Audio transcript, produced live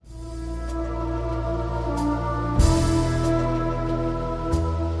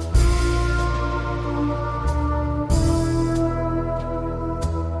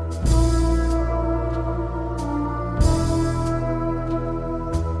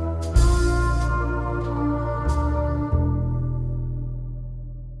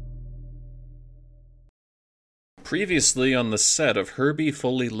Previously on the set of Herbie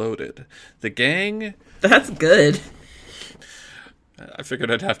Fully Loaded, the gang... That's good. I figured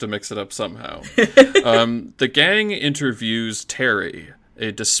I'd have to mix it up somehow. The gang interviews Terry,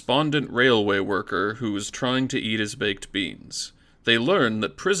 a despondent railway worker who is trying to eat his baked beans. They learn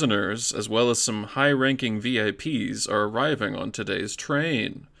that prisoners, as well as some high-ranking VIPs, are arriving on today's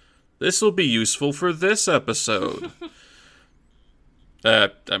train. This will be useful for this episode.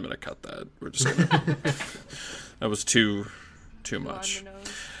 I'm gonna cut that. We're just gonna... That was too much.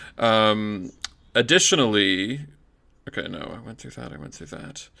 Additionally... Okay, no, I went through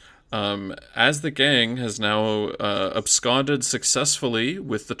that. As the gang has now absconded successfully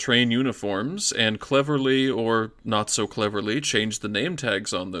with the train uniforms and cleverly or not so cleverly changed the name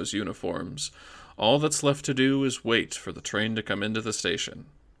tags on those uniforms, all that's left to do is wait for the train to come into the station.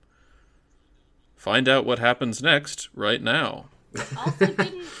 Find out what happens next right now. Also,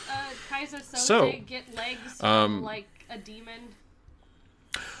 didn't Kaiser Soze get legs from, like, a demon?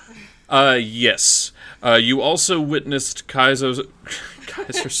 Yes. You also witnessed Kaizo's...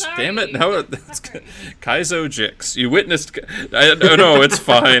 damn it, no, that's Kaizo Jix. You witnessed... No, it's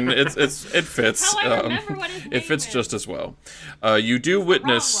fine. It fits. How I remember what his name it fits is. Just as well. You do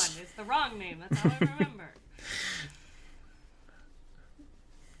witness... It's the wrong name. That's how I remember.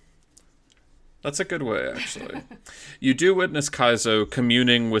 That's a good way, actually. You do witness Kaizo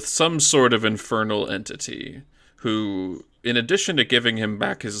communing with some sort of infernal entity who, in addition to giving him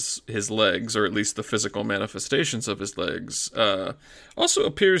back his legs, or at least the physical manifestations of his legs, also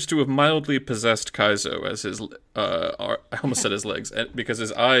appears to have mildly possessed Kaizo as his... I almost said his legs, because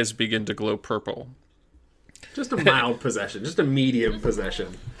his eyes begin to glow purple. Just a mild possession. Just a medium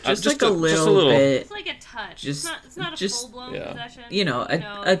possession. Just like a little bit. It's like a touch. Just- it's not a just- full-blown yeah. possession. You know, a you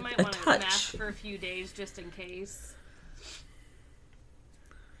might a want to touch. mask for a few days just in case.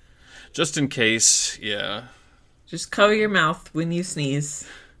 Just in case, yeah. Just cover your mouth when you sneeze,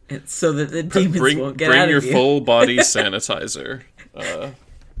 so that the demons won't get bring out your of you. full body sanitizer.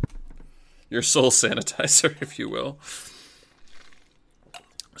 Your soul sanitizer, if you will.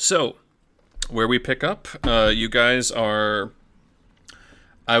 So, where we pick up, you guys are...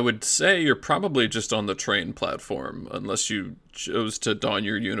 I would say you're probably just on the train platform, unless you chose to don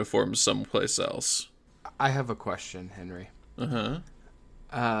your uniform someplace else. I have a question, Henry.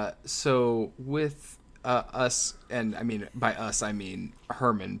 Uh-huh. So with us, and I mean by us I mean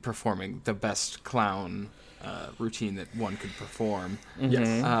Herman performing the best clown routine that one could perform.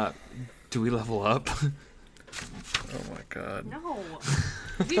 Yes. Do we level up? Oh my god. No.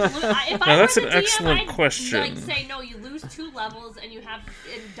 If I Now, that's were an the DM, excellent I'd, question. Like, say, no, you lose 2 levels and you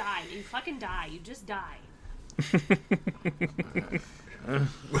die. You fucking die. You just die.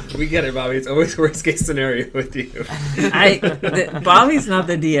 We get it, Bobby. It's always worst case scenario with you. Bobby's not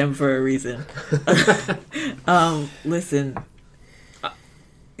the DM for a reason. Listen,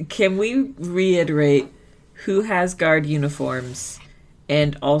 can we reiterate who has guard uniforms?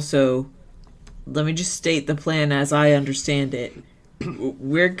 And also, let me just state the plan as I understand it.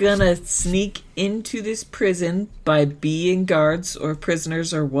 We're gonna sneak into this prison by being guards or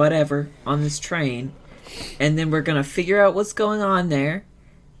prisoners or whatever on this train. And then we're gonna figure out what's going on there.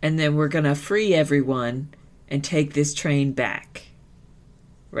 And then we're gonna free everyone and take this train back.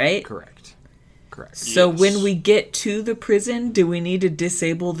 Right? Correct. So Yes. when we get to the prison, do we need to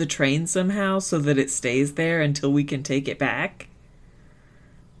disable the train somehow so that it stays there until we can take it back?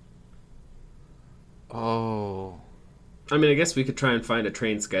 Oh. I mean, I guess we could try and find a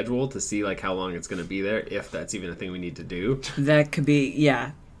train schedule to see like how long it's going to be there, if that's even a thing we need to do. That could be,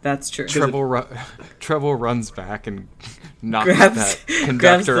 yeah, that's true. Treble runs back and knocks Grabs- that grabs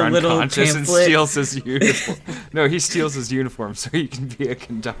conductor the little unconscious and pamphlet. steals his uniform. No, he steals his uniform so he can be a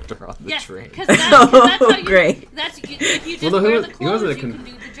conductor on the Yes, train. because that's how you... Great. If you just Well, no, wear he the wasn't clothes, a you con- can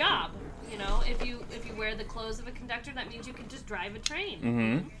do the job. You know, if you wear the clothes of a conductor, that means you can just drive a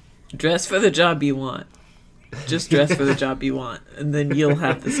train. Dress for the job you want. Just dress for the job you want, and then you'll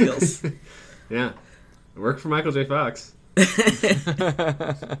have the skills. Yeah. Work for Michael J. Fox.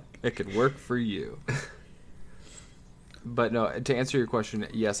 It could work for you. But no, to answer your question,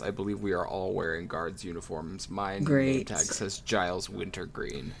 yes, I believe we are all wearing guards' uniforms. Mine Great. name tag says Giles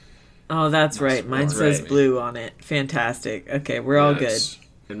Wintergreen. Oh, that's right. Mine That's says right. blue on it. Fantastic. Okay, we're all Yes.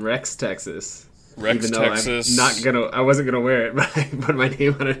 In Rex, Texas. Rex, Even though Texas. I wasn't gonna wear it, but I put my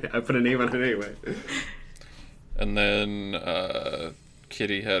name on it. I put a name on it anyway. And then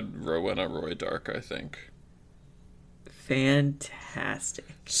Kitty had Rowena Roy Dark, I think. good. Fantastic.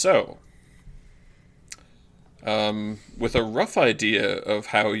 So, with a rough idea of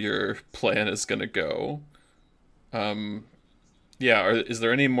how your plan is going to go, is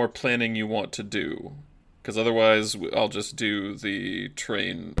there any more planning you want to do? Because otherwise, I'll just do the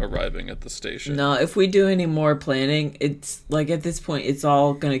train arriving at the station. No, if we do any more planning, it's like at this point, it's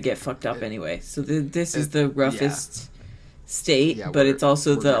all gonna get fucked up anyway. So this is the roughest state, but it's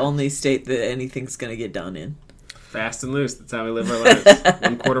also the only state that anything's gonna get done in. Fast and loose. That's how we live our lives.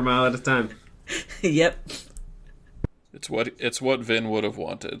 1/4 mile at a time. Yep. It's what Vin would have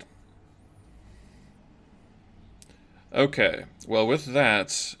wanted. Okay, well, with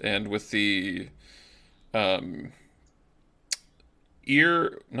that, and with the not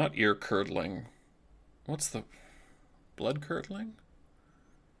ear curdling. What's the blood curdling?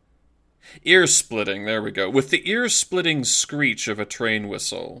 Ear splitting. There we go. With the ear splitting screech of a train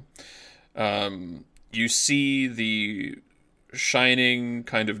whistle, you see the shining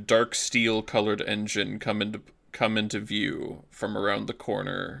kind of dark steel colored engine come into view from around the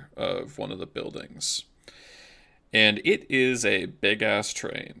corner of one of the buildings. And it is a big-ass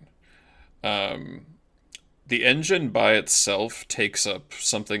train. The engine by itself takes up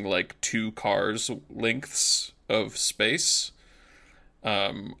something like 2 cars' lengths of space,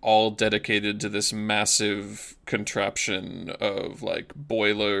 all dedicated to this massive contraption of, like,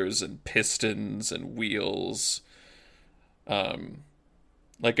 boilers and pistons and wheels.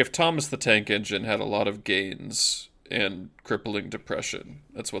 Like, if Thomas the Tank Engine had a lot of gains and crippling depression,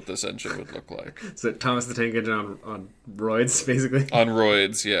 that's what this engine would look like. So Thomas the Tank Engine on roids, basically? On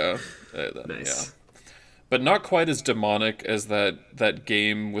roids, yeah. Nice. Yeah. But not quite as demonic as that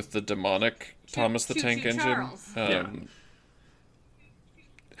game with the demonic Thomas the Tank Engine. Charles.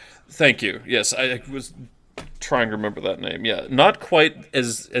 Thank you. Yes, I was trying to remember that name. Yeah, not quite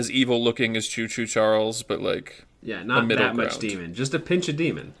as evil looking as Choo Choo Charles, but like not that much ground. demon. Just a pinch of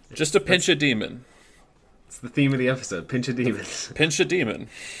demon. Just a pinch of demon. It's the theme of the episode. Pinch of demons. Pinch of demon.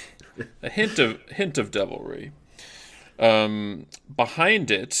 A hint of devilry.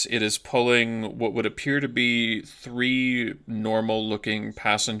 Behind it is pulling what would appear to be 3 normal-looking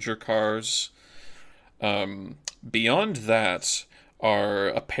passenger cars. Beyond that are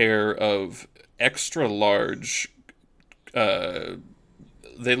a pair of extra-large...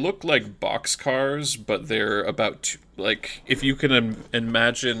 they look like boxcars, but they're about... like, if you can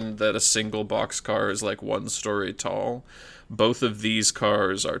imagine that a single boxcar is like 1 story tall, both of these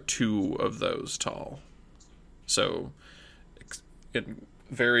cars are 2 of those tall. So...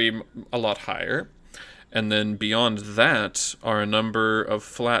 a lot higher. And then beyond that are a number of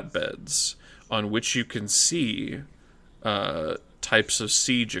flatbeds on which you can see types of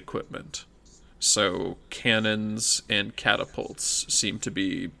siege equipment. So cannons and catapults seem to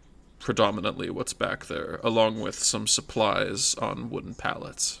be predominantly what's back there, along with some supplies on wooden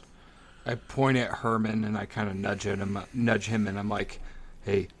pallets. I point at Herman and I kind of nudge him, and I'm like,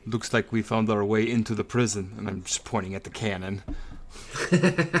 "Hey, looks like we found our way into the prison." And I'm just pointing at the cannon.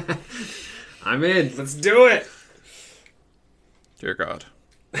 I'm in. Let's do it. Dear God.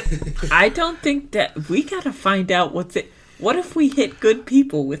 I don't think that we gotta find out what if we hit good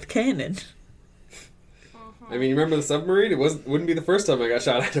people with cannon? I mean, you remember the submarine? It wouldn't be the first time I got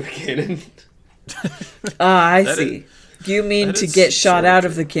shot out of a cannon. I see. You mean to get shot out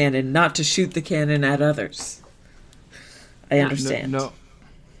of the cannon, not to shoot the cannon at others. I understand. No.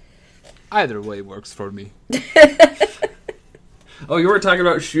 Either way works for me. Oh, you were talking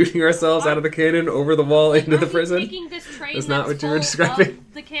about shooting ourselves out of the cannon over the wall into the prison? Taking this train That's not what you were full describing.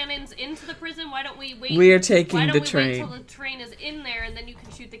 of the cannons into the prison. Why don't we wait? We are taking why don't the we train. Wait till the train is in there, and then you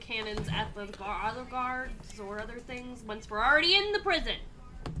can shoot the cannons at the other guards or other things once we're already in the prison.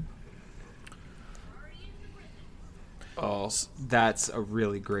 Oh, that's a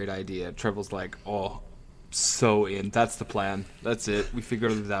really great idea. Treble's like, "Oh, so in. That's the plan. That's it. We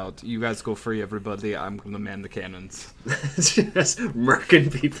figured it out. You guys go free everybody. I'm gonna man the cannons." Just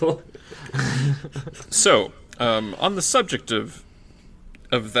murking people. So, on the subject of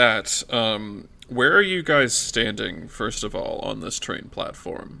that, where are you guys standing, first of all, on this train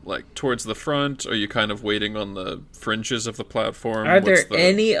platform? Like, towards the front? Are you kind of waiting on the fringes of the platform? Are there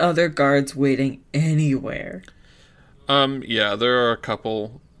any other guards waiting anywhere? Yeah, there are a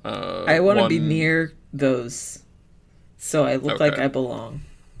couple. I want to be near those, so I look like I belong.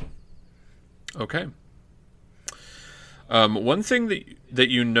 Okay. One thing that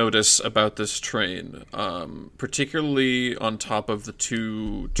you notice about this train, particularly on top of the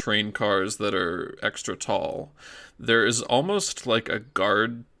 2 train cars that are extra tall, there is almost like a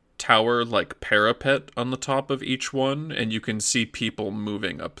guard tower, like parapet on the top of each one, and you can see people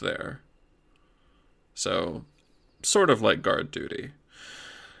moving up there. So, sort of like guard duty.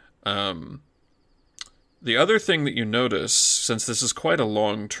 The other thing that you notice, since this is quite a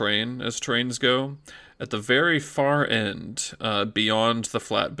long train, as trains go, At the very far end, beyond the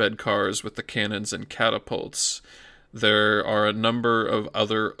flatbed cars with the cannons and catapults, there are a number of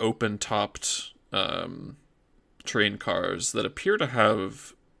other open-topped train cars that appear to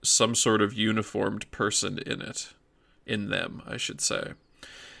have some sort of uniformed person in them, I should say.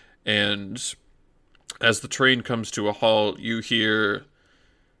 And as the train comes to a halt, you hear,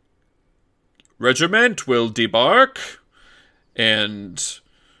 "Regiment will debark," and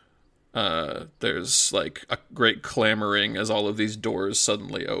there's like a great clamoring as all of these doors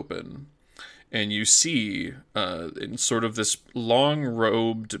suddenly open. And you see, in sort of this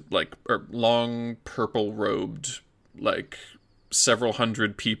long-robed, long purple-robed, several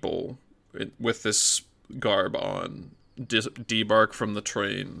hundred people with this garb on, debark from the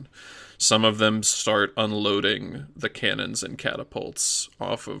train. Some of them start unloading the cannons and catapults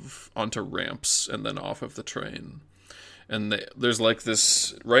onto ramps and then off of the train. And there's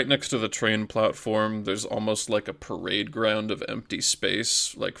this, right next to the train platform, there's almost like a parade ground of empty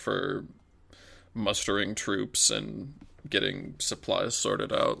space, for mustering troops and getting supplies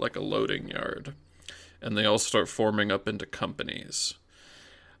sorted out, like a loading yard. And they all start forming up into companies.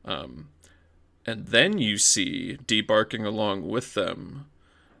 And then you see, debarking along with them,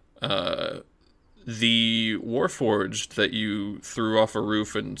 the Warforged that you threw off a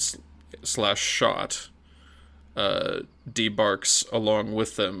roof and / shot, debarks along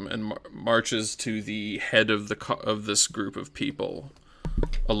with them and marches to the head of this group of people,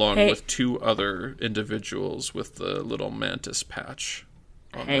 along with two other individuals with the little mantis patch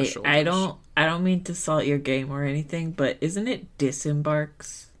on their shoulders. I don't mean to salt your game or anything, but isn't it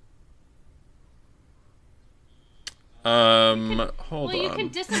disembarks? Hold on. You can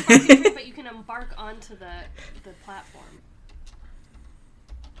disembark, but you can embark onto the platform.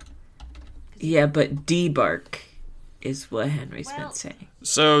 Yeah, but debark is what Henry's been saying.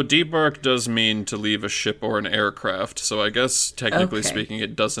 So debark does mean to leave a ship or an aircraft, so I guess technically speaking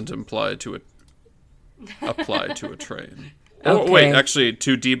it doesn't apply to a train. Oh, wait, actually,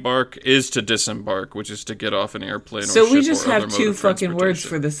 to debark is to disembark, which is to get off an airplane or ship. So we just or have other two mode of fucking words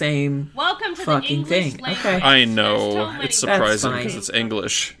for the same Welcome to fucking the English thing. language. Okay. I know, There's so many it's surprising fine. because it's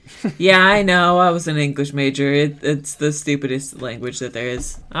English. Yeah, I know. I was an English major. It's the stupidest language that there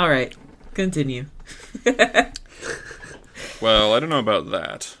is. All right, continue. Well, I don't know about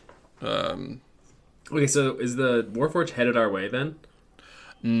that. Okay, so is the Warforged headed our way then?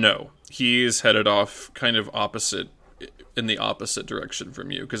 No, he's headed off kind of in the opposite direction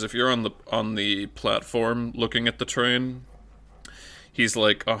from you. Because if you're on the platform looking at the train, he's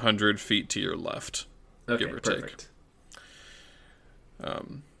 100 feet to your left, Okay, give or perfect. take.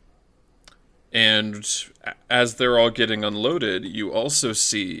 And as they're all getting unloaded, you also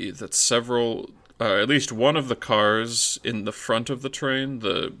see that at least one of the cars in the front of the train,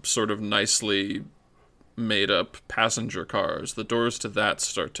 the sort of nicely made up passenger cars, the doors to that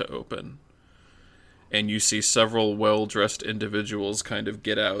start to open. And you see several well-dressed individuals kind of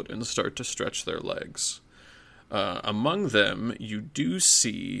get out and start to stretch their legs. Among them, you do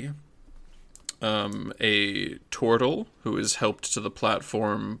see a turtle who is helped to the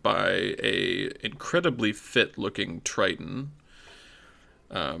platform by a incredibly fit-looking Triton.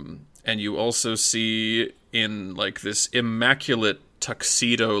 And you also see in this immaculate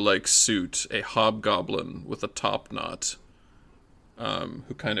tuxedo-like suit a hobgoblin with a top knot,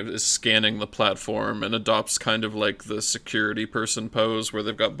 who kind of is scanning the platform and adopts kind of the security person pose where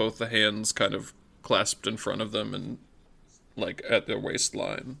they've got both the hands kind of clasped in front of them and at their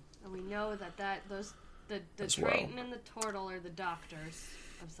waistline. And we know that the Triton and the turtle are the doctors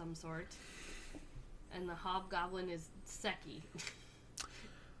of some sort, and the hobgoblin is Seki.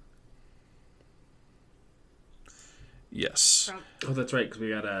 Yes. Oh, that's right, because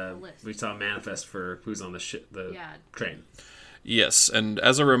we saw a manifest for who's on the train. Yes, and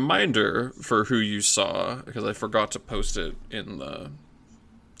as a reminder for who you saw, because I forgot to post it in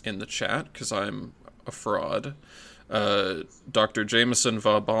the chat, because I'm a fraud, Dr. Jameson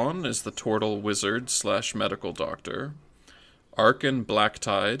Vauban is the turtle wizard / medical doctor. Arkin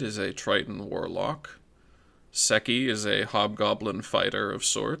Blacktide is a Triton warlock. Seki is a hobgoblin fighter of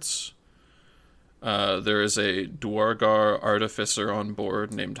sorts. There is a Dwargar artificer on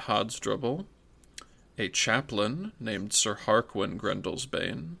board named Hodsdrubble, a chaplain named Sir Harquin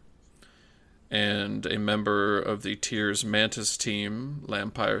Grendelsbane, and a member of the Tears Mantis team,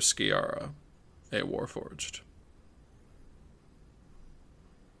 Lampire Skiara, a Warforged.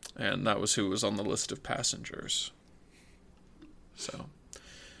 And that was who was on the list of passengers. So,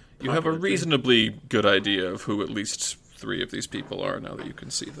 you have a reasonably good idea of who at least 3 of these people are now that you can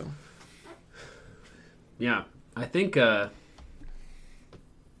see them. Yeah, I think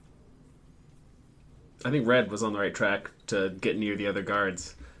I think Red was on the right track to get near the other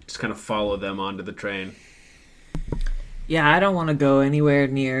guards. Just kind of follow them onto the train. Yeah, I don't want to go anywhere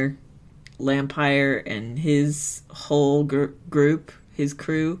near Lampire and his whole group, his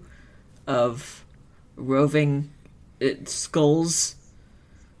crew of roving skull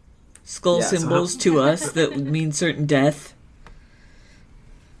symbols to us that mean certain death.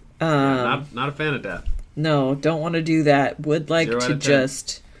 Not a fan of death. No, don't want to do that. Would like to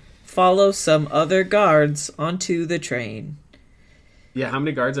just follow some other guards onto the train. Yeah, how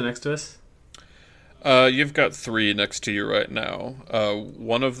many guards are next to us? You've got 3 next to you right now.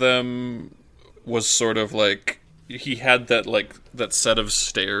 One of them was sort of like, he had that set of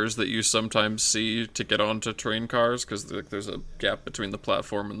stairs that you sometimes see to get onto train cars, because there's a gap between the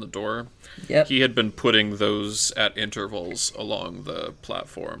platform and the door. Yep. He had been putting those at intervals along the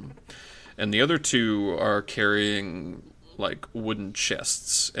platform. And the other 2 are carrying like wooden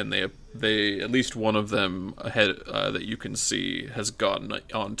chests, and they at least one of them ahead that you can see has gotten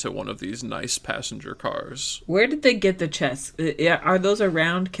onto one of these nice passenger cars. Where did they get the chests? Are those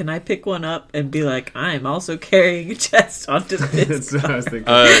around? Can I pick one up and be like, I'm also carrying a chest onto this That's what I was car?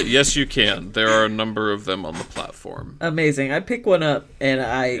 thinking. Yes, you can. There are a number of them on the platform. Amazing. I pick one up and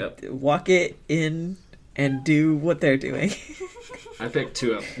I walk it in and do what they're doing. I picked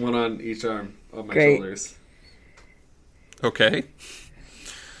 2 up, one on each arm of my Great. shoulders. Okay.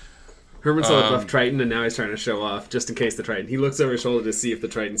 Herman saw a buff Triton, and now he's trying to show off, just in case the Triton. He looks over his shoulder to see if the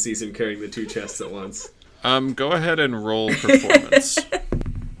Triton sees him carrying the 2 chests at once. Go ahead and roll performance.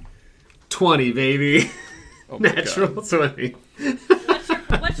 20, baby. Oh my Natural God. 20.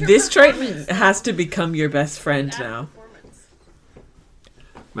 What's your This Triton performance? has to become your best friend Add now. performance.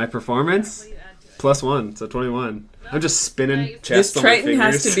 My performance? What do you add to it? +1, so 21. I'm just spinning This chests This on my Triton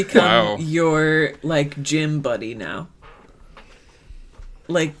has to fingers. become Wow. your like gym buddy now.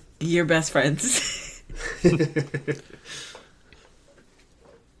 Like your best friends.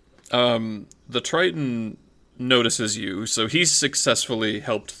 The Triton notices you, so he's successfully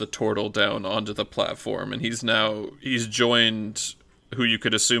helped the turtle down onto the platform, and he's joined who you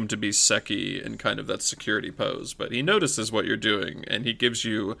could assume to be Seki in kind of that security pose, but he notices what you're doing, and he gives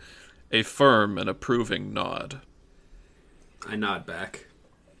you a firm and approving nod. I nod back.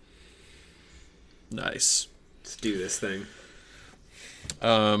 Nice. Let's do this thing.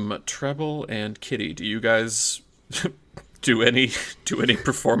 Treble and Kitty, do you guys do any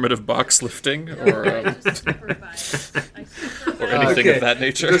performative box lifting or I supervise. or anything Okay. of that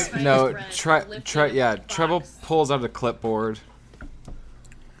nature? No, Treble pulls out a clipboard.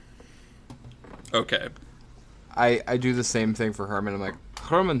 Okay. I do the same thing for Herman. I'm like,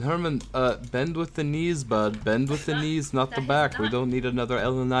 Herman, bend with the knees, bud. Bend with the knees, not the that is back. We not- don't need another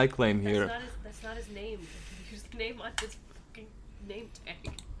L&I claim That's here. that's not his name. He used the name on his fucking name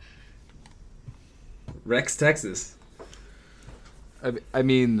tag. Rex, Texas. I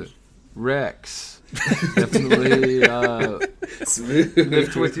mean, Rex. Definitely Smooth.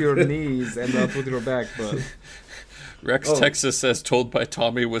 lift with your knees and not with your back, bud. Rex, Texas, as told by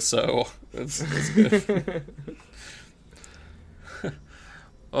Tommy Wiseau. That's good.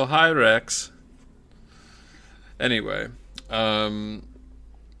 Oh, hi, Rex. Anyway,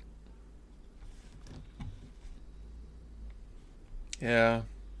 yeah.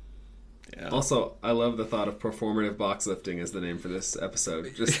 Also, I love the thought of performative box lifting as the name for this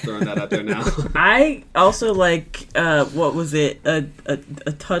episode. Just throwing that out there now. I also like what was it? A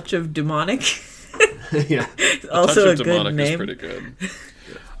touch of demonic. Yeah. Also Touch a of good Demonic name. is pretty good.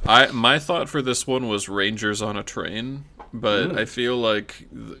 My thought for this one was Rangers on a Train, but I feel like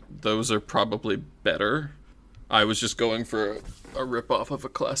those are probably better. I was just going for a rip-off of a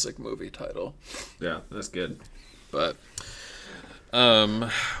classic movie title. Yeah, that's good. But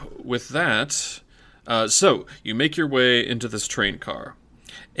with that, so you make your way into this train car,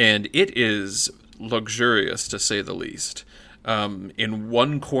 and it is luxurious to say the least. In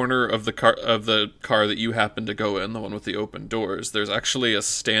one corner of the car that you happen to go in, the one with the open doors, there's actually a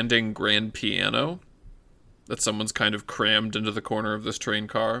standing grand piano that someone's kind of crammed into the corner of this train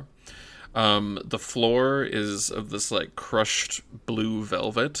car. The floor is of this like crushed blue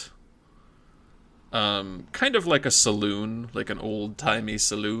velvet. Kind of like a saloon, like an old-timey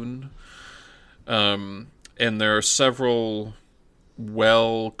saloon. And there are several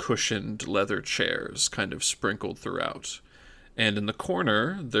well-cushioned leather chairs kind of sprinkled throughout. And in the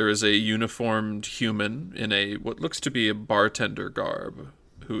corner, there is a uniformed human in what looks to be a bartender garb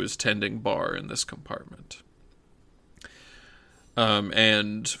who is tending bar in this compartment.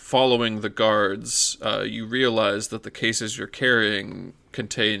 And following the guards, you realize that the cases you're carrying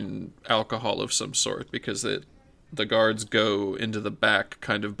contain alcohol of some sort, because the guards go into the back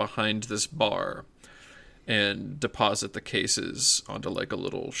kind of behind this bar. and deposit the cases onto like a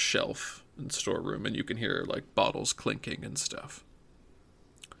little shelf in the storeroom, and you can hear like bottles clinking and stuff.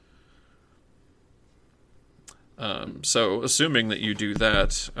 So assuming that you do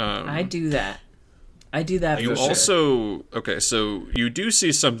that, I do that. I do that. you for sure. also okay. So you do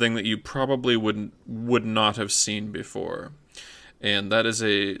see something that you probably would not have seen before, and that is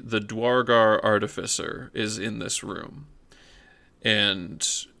the Dwargar Artificer is in this room, and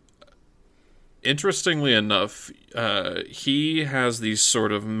interestingly enough, he has these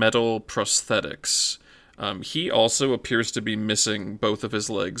sort of metal prosthetics. He also appears to be missing both of his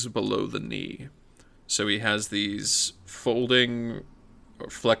legs below the knee. So he has these folding,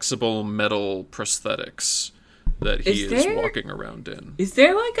 flexible metal prosthetics that he is walking around in. Is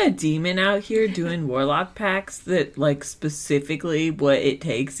there like a demon out here doing warlock packs that like specifically what it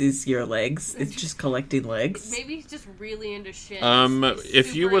takes is your legs? It's just collecting legs? Maybe he's just really into shit.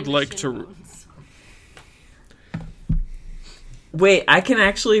 If you would like to... Wait, I can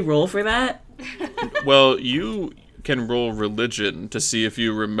actually roll for that? Well, you can roll religion to see if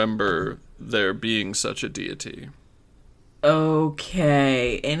you remember there being such a deity.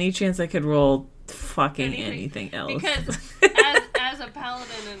 Okay. Any chance I could roll fucking anything else? Because as a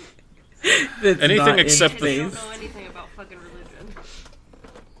paladin That's anything not in except I the- don't space. know anything about fucking religion.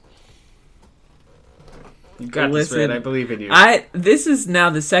 You got this, Listen, Red. I believe in you. This is now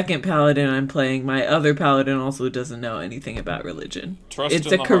the second paladin I'm playing. My other paladin also doesn't know anything about religion. Trust It's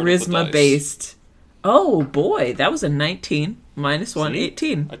in a the heart of the charisma dice. based. Oh boy, that was a 19 minus 1, See?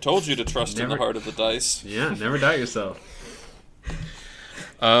 18. I told you to trust in the Never- heart of the dice. Yeah, never doubt yourself.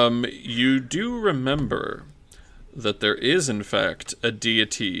 You do remember that there is, in fact, a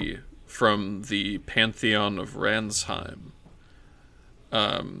deity from the pantheon of Ransheim.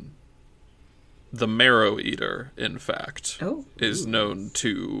 The Marrow Eater, in fact, is known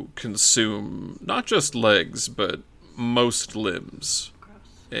to consume not just legs, but most limbs.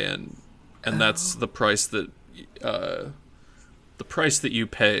 And that's the price that you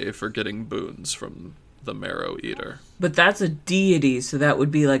pay for getting boons from the Marrow Eater. But that's a deity, so that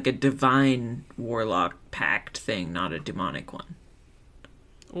would be like a divine warlock pact thing, not a demonic one.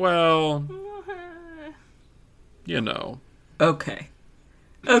 Well, you know. Okay.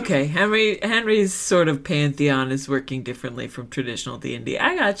 Okay, Henry's sort of pantheon is working differently from traditional D&D.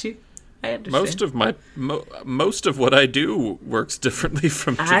 I got you. I understand. Most of what I do works differently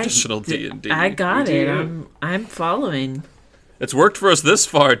from traditional D&D. I got it. I'm following. It's worked for us this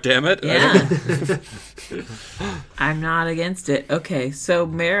far, damn it. Yeah. I'm not against it. Okay, so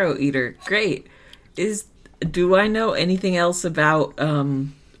Marrow Eater, great. Do I know anything else about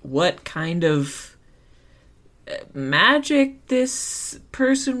what kind of magic this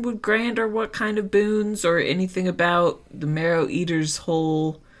person would grant, or what kind of boons, or anything about the Marrow Eater's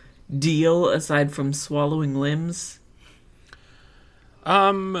whole deal aside from swallowing limbs?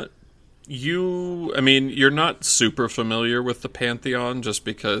 You're not super familiar with the Pantheon just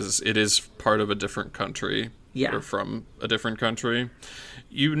because it is part of a different country. Yeah. Or from a different country.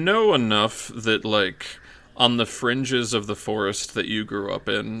 You know enough that, like, on the fringes of the forest that you grew up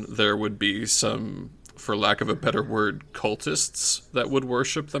in, there would be some, for lack of a better word, cultists that would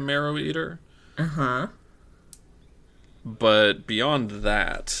worship the Marrow Eater. Uh-huh. But beyond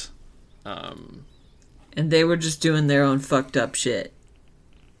that, And they were just doing their own fucked up shit.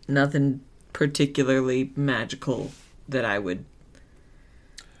 Nothing particularly magical that I would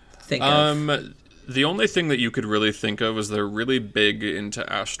think of. the only thing that you could really think of is they're really big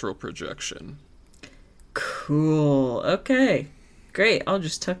into astral projection. Cool. Okay. Great. I'll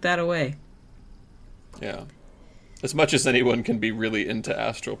just tuck that away. Yeah. As much as anyone can be really into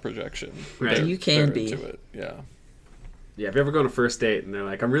astral projection. Right. You can be. Into it. Yeah. Yeah, if you ever go on a first date and they're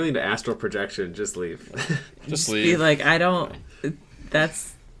like, I'm really into astral projection, just leave. Just Be leave. like, I don't.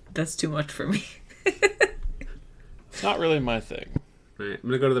 That's too much for me. It's not really my thing. Right, I'm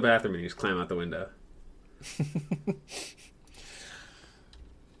going to go to the bathroom and you just climb out the window.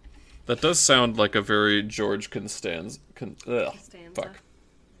 That does sound like a very George Costanza. Costanza. Fuck.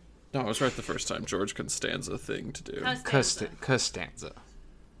 No, I was right the first time. George Costanza thing to do. Costanza.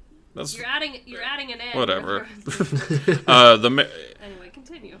 That's You're adding an N. whatever. Anyway,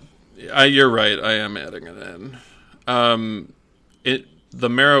 continue. You're right. I am adding an N. The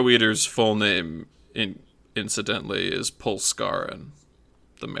Marrow Eater's full name, incidentally, is Pulskarin,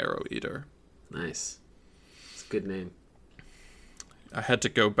 the Marrow Eater. Nice. It's a good name. I had to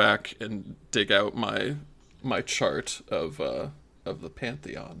go back and dig out my chart of the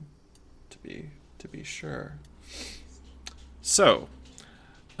Pantheon to be sure. So,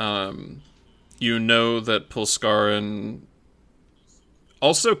 you know that Pulskarin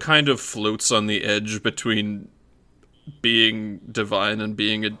also kind of floats on the edge between being divine and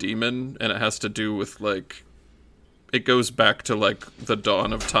being a demon, and it has to do with, like, it goes back to, like, the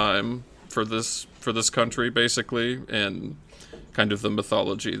dawn of time for this country, basically, and kind of the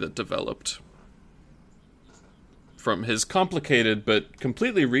mythology that developed from his complicated but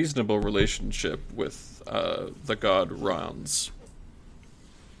completely reasonable relationship with the god Rans,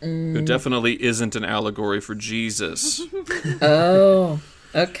 who definitely isn't an allegory for Jesus. Oh,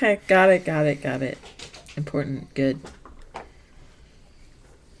 okay, got it. Important, good.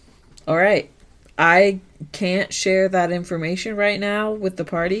 All right, I can't share that information right now with the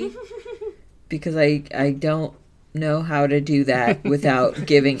party because I don't know how to do that without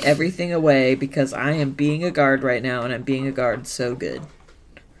giving everything away, because I am being a guard right now, and I'm being a guard so good.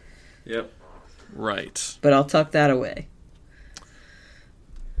 Yep. Right. But I'll tuck that away.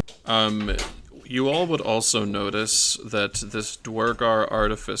 You all would also notice that this Dwergar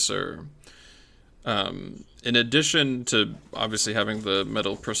artificer, in addition to obviously having the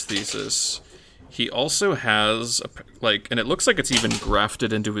metal prosthesis, he also has, and it looks like it's even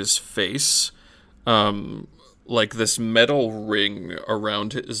grafted into his face, like this metal ring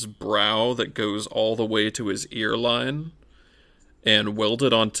around his brow that goes all the way to his ear line, and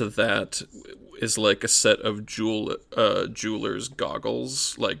welded onto that is like a set of jeweler's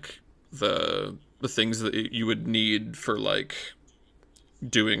goggles, like the things that you would need for, like,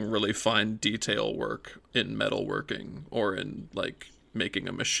 doing really fine detail work in metalworking or in, like, making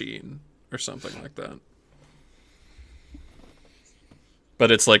a machine or something like that.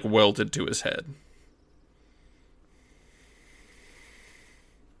 But it's, like, welded to his head.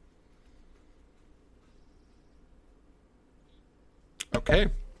 Okay.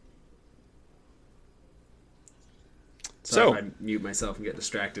 So if I mute myself and get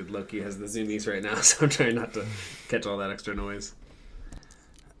distracted, Loki has the zoomies right now, so I'm trying not to catch all that extra noise.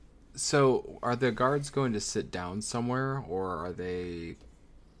 So, are the guards going to sit down somewhere, or are they,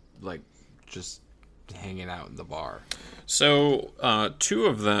 like, just hanging out in the bar? So, two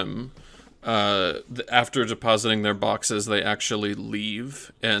of them, after depositing their boxes, they actually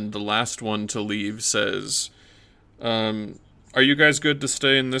leave, and the last one to leave says, are you guys good to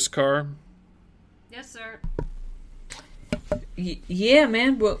stay in this car? Yes, sir. Yeah,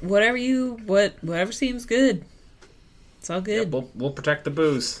 man. Whatever seems good. It's all good. Yeah, we'll protect the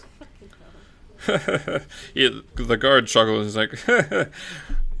booze. The guard chuckles and is like,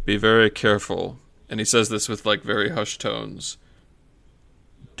 be very careful. And he says this with, like, very hushed tones.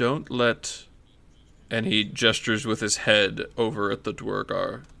 Don't let... And he gestures with his head over at the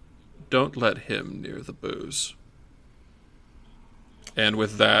Dwergar. Don't let him near the booze. And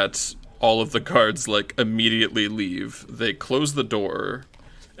with that, all of the guards, like, immediately leave. They close the door,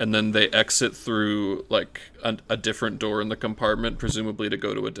 and then they exit through, like, a different door in the compartment, presumably to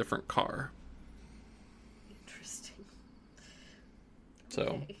go to a different car. Interesting. So...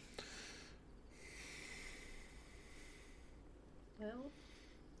 Okay. Well,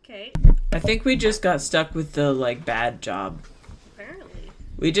 okay. I think we just got stuck with the, like, bad job. Apparently.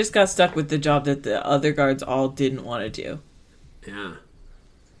 We just got stuck with the job that the other guards all didn't want to do. Yeah.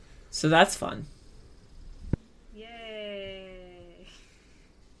 So that's fun. Yay.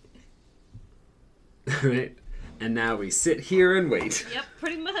 Right. And now we sit here and wait. Yep,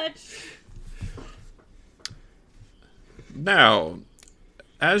 pretty much. Now,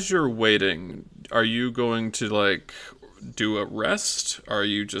 as you're waiting, are you going to, like, do a rest? Are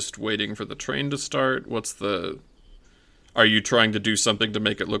you just waiting for the train to start? Are you trying to do something to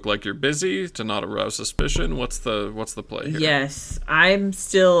make it look like you're busy, to not arouse suspicion? What's the play here? Yes, I'm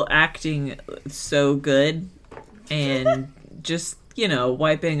still acting so good and just,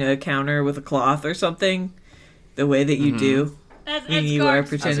 wiping a counter with a cloth or something, the way that you do. As when you are guards,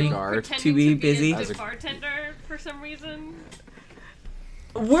 pretending guard. to be busy. As a bartender for some reason.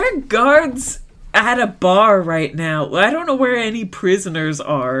 We're guards at a bar right now. I don't know where any prisoners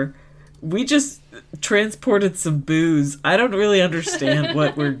are. We just transported some booze. I don't really understand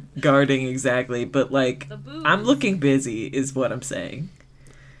what we're guarding exactly, but, like, I'm looking busy is what I'm saying.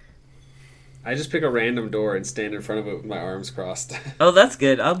 I just pick a random door and stand in front of it with my arms crossed. Oh, that's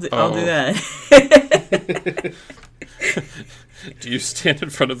good. I'll do that. Do you stand in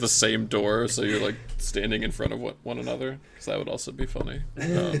front of the same door, so you're, like, standing in front of one another? Because that would also be funny.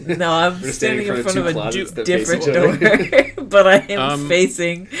 No, I'm standing in front of a different door, but I am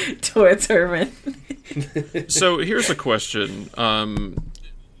facing towards Herman. So here's a question.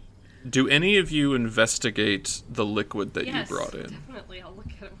 Do any of you investigate the liquid that you brought in? Definitely. I'll look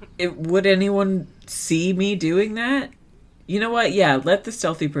at it. Would anyone see me doing that? You know what? Yeah, let the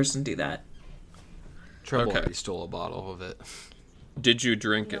stealthy person do that. Trouble Okay. already stole a bottle of it. Did you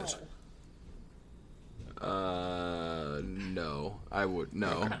drink it? No. I would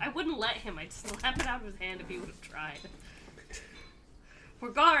no. I wouldn't let him. I'd slap it out of his hand if he would have tried. We're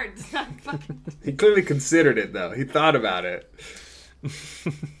guards. Not fucking... He clearly considered it, though. He thought about it.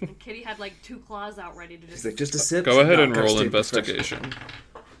 And Kitty had like 2 claws out ready to just... He's like, just a sip. Go ahead and No, roll gotta stay investigation.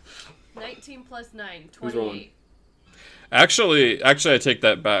 19 plus 9, Who's rolling? 28. Actually, I take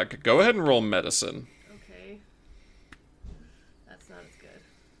that back. Go ahead and roll medicine. Okay. That's not as good.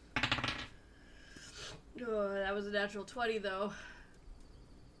 Oh, that was a natural 20, though.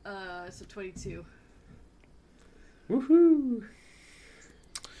 So 22. Woohoo!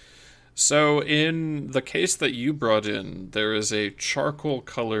 So in the case that you brought in, there is a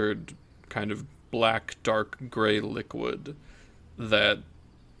charcoal-colored, kind of black, dark gray liquid that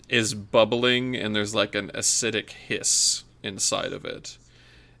is bubbling, and there's like an acidic hiss inside of it.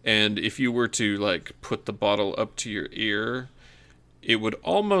 And if you were to like put the bottle up to your ear, it would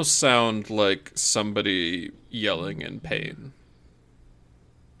almost sound like somebody yelling in pain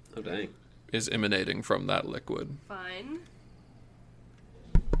Oh, dang. is emanating from that liquid. Fine.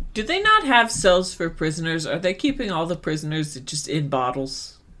 Do they not have cells for prisoners? Are they keeping all the prisoners just in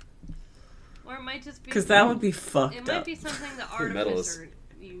bottles? Or it might just be... Because that would be It fucked might up. be something the Metal artificer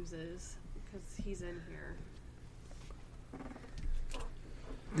uses. Because he's in here.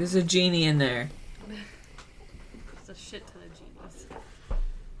 There's a genie in there. There's a shit ton of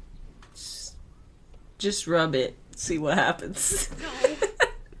genies. Just rub it. See what happens. No.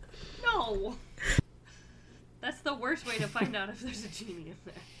 No. That's the worst way to find out if there's a genie in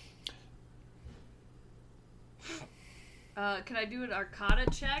there. Can I do an Arcana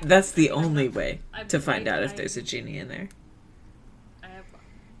check? That's the only way I'm to find out if afraid there's a genie in there. I have...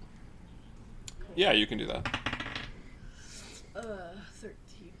 Yeah, you can do that.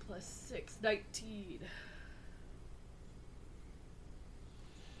 13 plus 6, 19.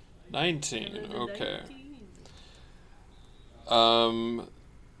 19, okay. 19.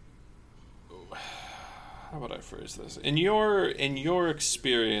 How would I phrase this? In your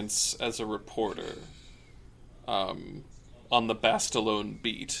experience as a reporter, on the Bastalone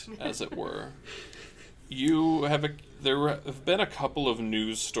beat, as it were, there have been a couple of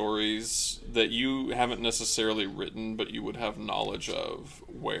news stories that you haven't necessarily written, but you would have knowledge of,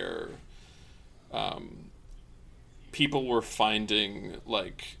 where people were finding,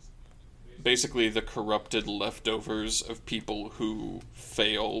 like, basically the corrupted leftovers of people who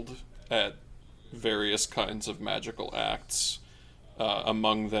failed at various kinds of magical acts,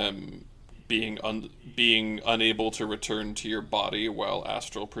 among them being unable to return to your body while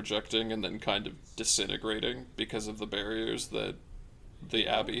astral projecting and then kind of disintegrating because of the barriers that the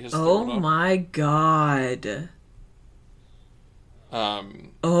Abbey has thrown Oh up. my god.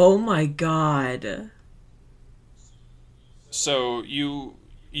 Oh my god. So you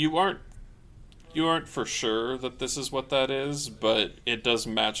aren't for sure that this is what that is, but it does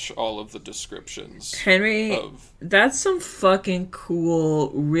match all of the descriptions. Henry, of that's some fucking cool,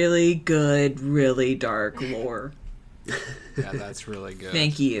 really good, really dark lore. Yeah, that's really good.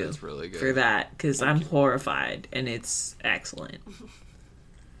 Thank you That's really good. for that, because I'm horrified, and it's excellent.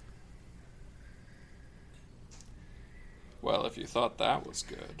 Well, if you thought that was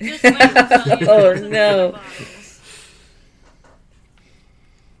good. Just wait until you Oh, listen to no. the bottles.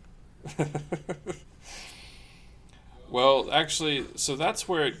 Well, actually, so that's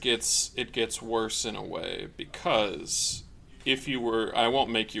where it gets worse in a way, because if you were, I won't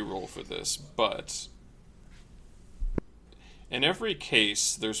make you roll for this, but in every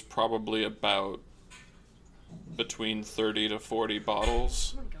case, there's probably about between 30 to 40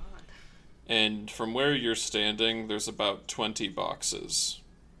 bottles, Oh my god. and from where you're standing, there's about 20 boxes.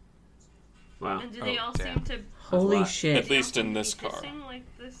 Wow. And do they Oh, all damn. seem to... Holy lot. shit. At least they all in seem to this be car. hissing like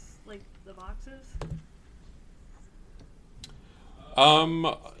this, like the boxes?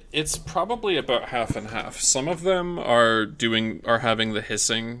 It's probably about half and half. Some of them are having the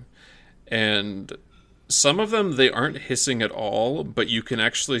hissing, and some of them they aren't hissing at all, but you can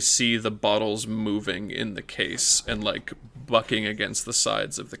actually see the bottles moving in the case and like bucking against the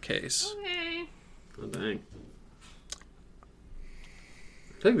sides of the case. Okay. Oh, dang.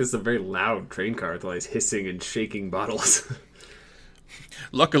 I think this is a very loud train car with all these hissing and shaking bottles.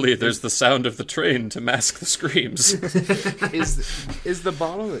 Luckily, there's the sound of the train to mask the screams. Is the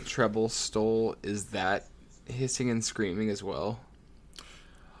bottle that Treble stole, is that hissing and screaming as well?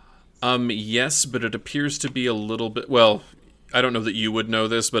 Yes, but it appears to be a little bit, well, I don't know that you would know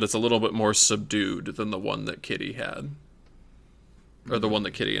this, but it's a little bit more subdued than the one that Kitty had. Or the one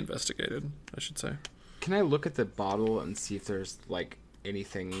that Kitty investigated, I should say. Can I look at the bottle and see if there's like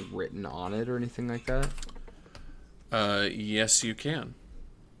anything written on it or anything like that? Yes, you can.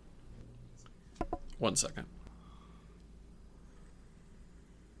 1 second.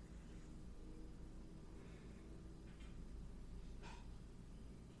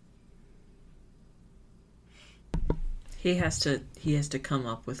 He has to come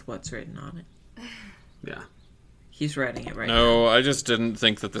up with what's written on it. Yeah. He's writing it right now. No, I just didn't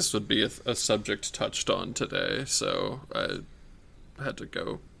think that this would be a subject touched on today, so I had to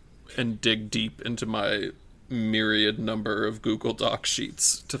go and dig deep into my myriad number of Google Doc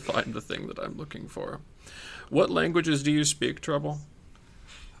sheets to find the thing that I'm looking for. What languages do you speak, Trouble?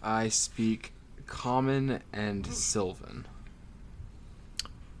 I speak Common and Sylvan.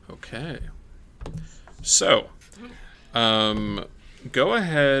 Okay. So, go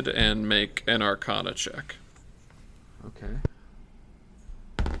ahead and make an Arcana check. Okay.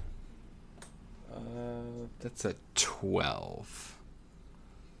 That's a 12.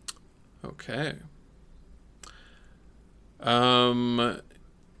 Okay.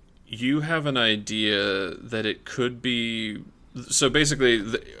 You have an idea that it could be... So basically,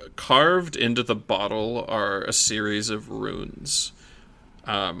 carved into the bottle are a series of runes,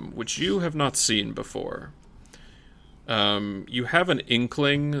 which you have not seen before. You have an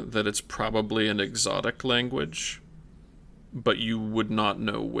inkling that it's probably an exotic language, but you would not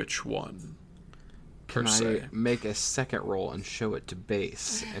know which one. Can I make a second roll and show it to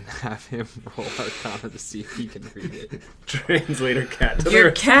Base and have him roll Arcana to see if he can read it? Translator cat to Your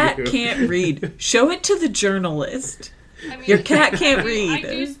the cat rescue. can't read. Show it to the journalist. I mean, Your cat can't read. I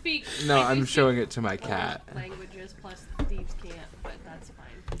do speak. No, I do I'm speak showing it to my a lot cat. of languages, plus thieves can't, but that's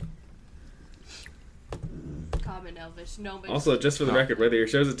fine. Common, Elvish, Gnomish. Also, just for the record, whether he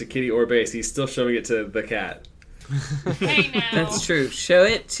shows it to Kitty or Base, he's still showing it to the cat. Hey now. That's true. Show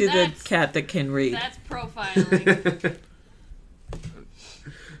it to the That's- cat that can read. That's profiling.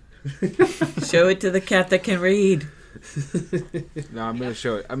 Show it to the cat that can read. No, I'm gonna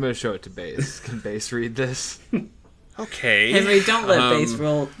show it. I'm gonna show it to Base. Can Base read this? Okay. Henry, don't let Base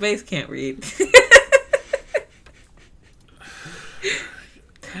roll. Base can't read.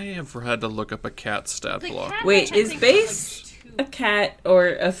 I have had to look up a cat stat The block. cat Wait, match, I is think, Base was a cat or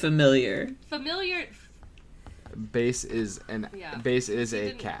a familiar? familiar? Base is Yeah. Base is He a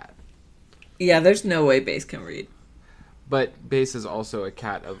didn't- cat, Yeah, there's no way Base can read. but Base is also a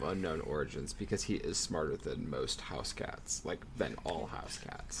cat of unknown origins because he is smarter than most house cats, like than all house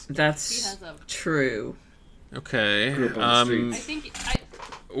cats. He That's has a. true. Okay. Group on the I streets. think.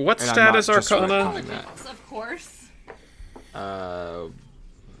 What And I'm stat not is just Arcana? recalling that. Intelligence, of course.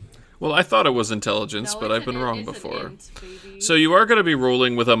 Well, I thought it was intelligence, No, but it's I've been an- wrong it's an before. int, baby. So you are going to be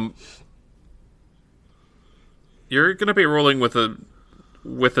rolling with a... You're going to be rolling with a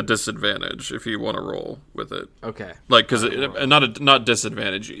disadvantage if you want to roll with it. Okay. Like, because not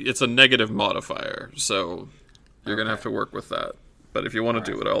disadvantage. It's a negative modifier, so you're going to have to work with that. But if you want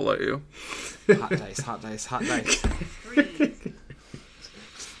to do it, I'll let you. Hot dice, hot dice, hot dice. 3.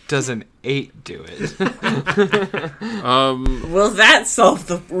 Does an 8 do it? Will that solve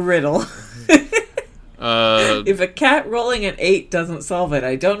the riddle? Uh, If a cat rolling an 8 doesn't solve it,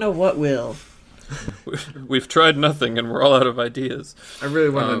 I don't know what will. we've tried nothing, and we're all out of ideas. I really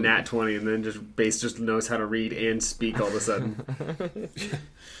wanted a nat 20, and then just Base just knows how to read and speak all of a sudden.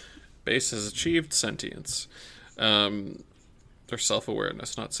 Base has achieved sentience. Or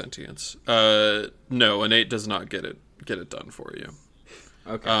self-awareness, not sentience. No, an 8 does not get it done for you.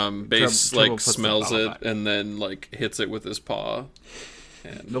 Okay. Base Trouble like puts the smells bottle it back. and then like hits it with his paw.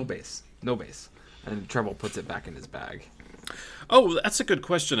 And No Base. No Base. And Trouble puts it back in his bag. oh, that's a good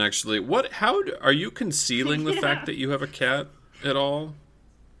question actually. Are you concealing the fact that you have a cat at all?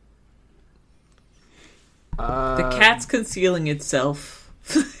 The cat's concealing itself.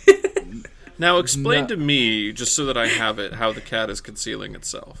 Now explain No. to me, just so that I have it, how the cat is concealing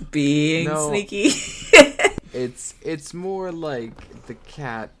itself. Being No. sneaky. It's more like the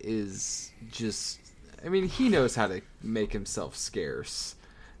cat is just... I mean, he knows how to make himself scarce.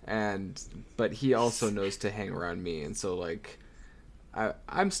 But he also knows to hang around me. And so, like,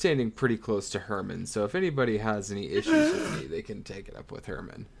 I'm standing pretty close to Herman. So if anybody has any issues with me, they can take it up with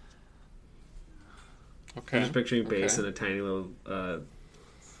Herman. I'm Okay. just picturing Base Okay. in a tiny little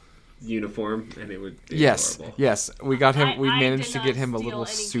uniform, and it would be Yes, adorable. yes. We got him. We I managed did to get not him a steal little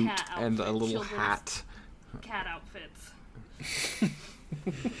any suit cat and a outfit, little children's hat. Cat outfits.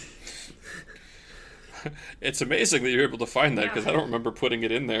 It's amazing that you're able to find that Yeah. because I don't remember putting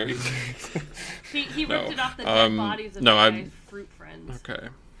it in there either. He No. ripped it off the dead bodies of no, my I'm- fruit friends. Okay.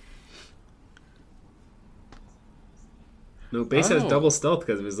 No, Base has Oh. double stealth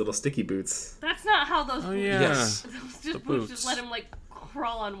because of his little sticky boots. That's not how those boots yeah. Yes. Those The just boots boots. just let him like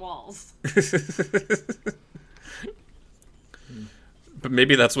crawl on walls. But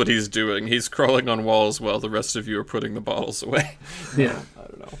maybe that's what he's doing. He's crawling on walls while the rest of you are putting the bottles away. Yeah. I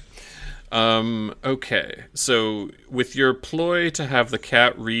don't know. Okay. So, with your ploy to have the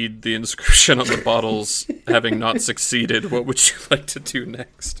cat read the inscription on the bottles having not succeeded, what would you like to do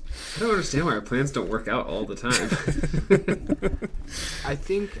next? I don't understand why our plans don't work out all the time. I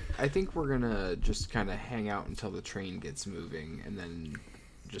think we're gonna just kind of hang out until the train gets moving, and then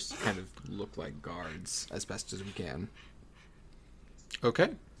just kind of look like guards as best as we can. Okay.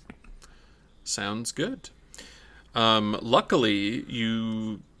 Sounds good. Luckily,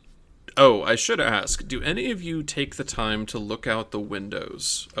 you... Oh, I should ask, do any of you take the time to look out the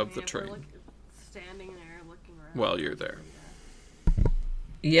windows of the train Standing there looking around. while you're there?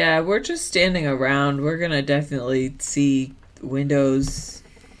 Yeah, we're just standing around. We're gonna definitely see windows,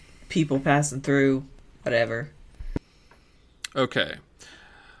 people passing through, whatever. Okay.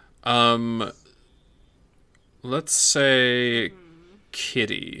 Let's say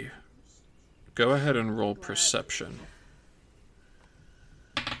Kitty. Go ahead and roll perception.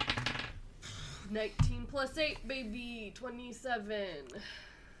 19 plus 8, baby. 27. This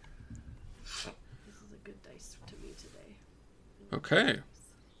is a good dice to me today. Okay.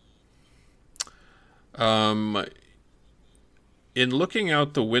 In looking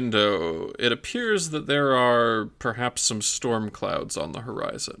out the window, it appears that there are perhaps some storm clouds on the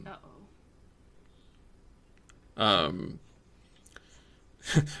horizon. Uh-oh.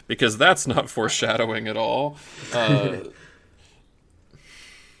 Because that's not foreshadowing at all.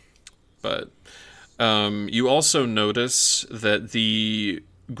 But you also notice that the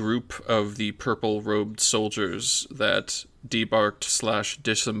group of the purple-robed soldiers that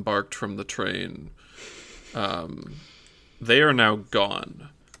debarked/disembarked from the train, they are now gone.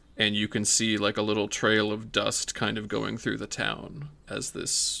 And you can see like a little trail of dust kind of going through the town as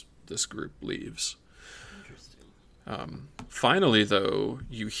this group leaves. Finally, though,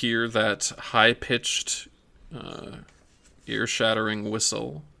 you hear that high-pitched, ear-shattering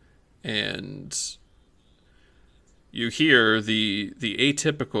whistle, and you hear the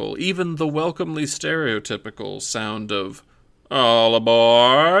atypical, even the welcomely stereotypical sound of "all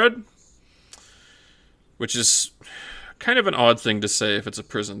aboard," which is kind of an odd thing to say if it's a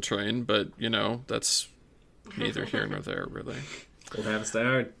prison train, but, you know, that's neither here nor there, really. We'll have to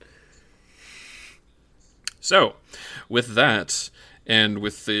start. So, with that, and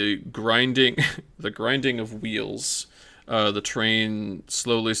with the grinding of wheels, the train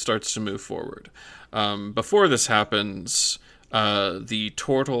slowly starts to move forward. Before this happens, the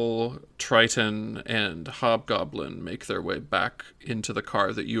Turtle, Triton, and Hobgoblin make their way back into the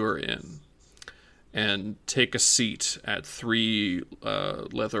car that you are in, and take a seat at 3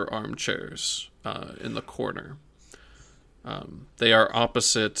 leather armchairs in the corner. They are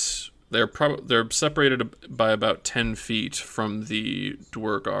opposite. They're separated by about 10 feet from the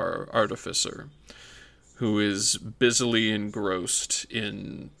Dwergar artificer, who is busily engrossed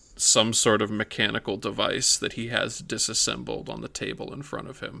in some sort of mechanical device that he has disassembled on the table in front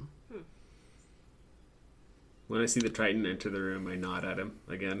of him. When I see the Triton enter the room, I nod at him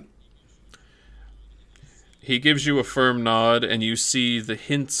again. He gives you a firm nod, and you see the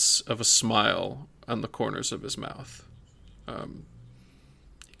hints of a smile on the corners of his mouth.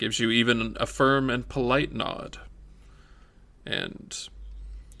 He gives you even a firm and polite nod. And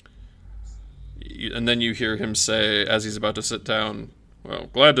then you hear him say, as he's about to sit down, "Well,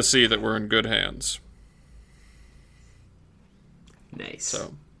 glad to see that we're in good hands." Nice.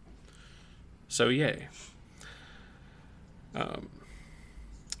 So yay.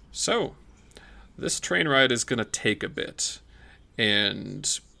 So, this train ride is going to take a bit.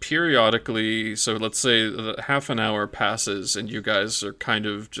 And periodically, so let's say that half an hour passes and you guys are kind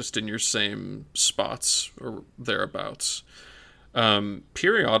of just in your same spots or thereabouts.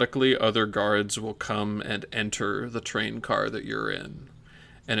 Periodically, other guards will come and enter the train car that you're in.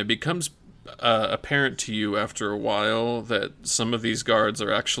 And it becomes apparent to you after a while that some of these guards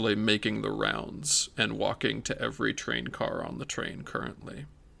are actually making the rounds and walking to every train car on the train currently.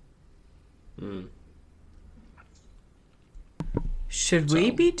 Should we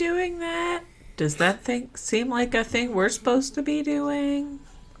be doing that? Does that seem like a thing we're supposed to be doing?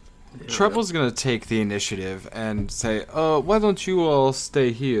 Treble's gonna take the initiative and say, why don't you all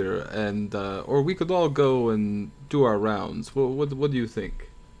stay here, and or we could all go and do our rounds. What do you think?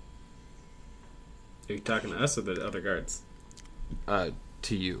 Are you talking to us or the other guards?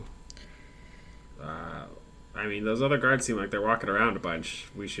 To you. I mean, those other guards seem like they're walking around a bunch.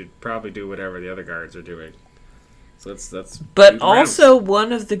 We should probably do whatever the other guards are doing. So let's But do the rounds. also,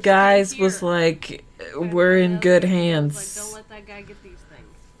 one of the guys was like, "We're in good hands." Like, don't let that guy get these things.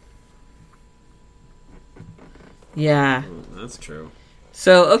 Yeah. Oh, that's true.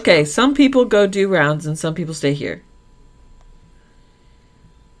 So, okay, some people go do rounds and some people stay here.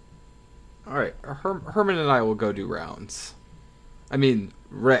 All right, Herman and I will go do rounds. I mean,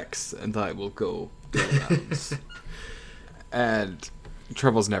 Rex and I will go do rounds. And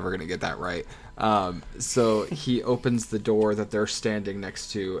Treble's never going to get that right. So he opens the door that they're standing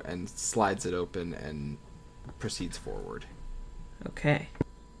next to and slides it open and proceeds forward. Okay.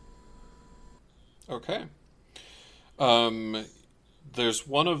 Okay. There's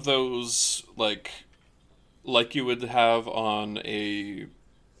one of those like you would have on a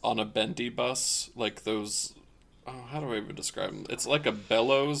bendy bus, like those. Oh, how do I even describe them? It's like a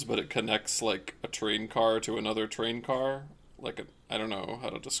bellows, but it connects like a train car to another train car. I don't know how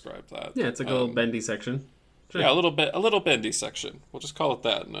to describe that. Yeah, it's like a little bendy section. Sure. Yeah, a little bendy section. We'll just call it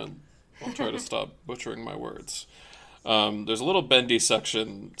that, and then I'll try to stop butchering my words. There's a little bendy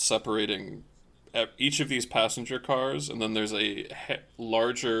section separating each of these passenger cars, and then there's a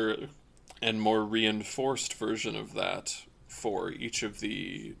larger and more reinforced version of that for each of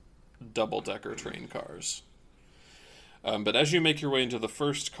the double-decker train cars. But as you make your way into the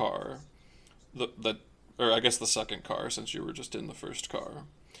first car, or I guess the second car, since you were just in the first car,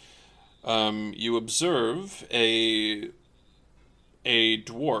 you observe a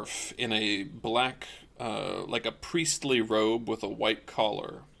dwarf in a black, like a priestly robe with a white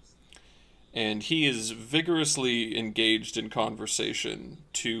collar. And he is vigorously engaged in conversation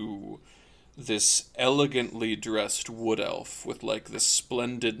to this elegantly dressed wood elf with like this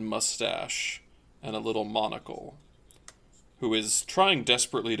splendid mustache and a little monocle, who is trying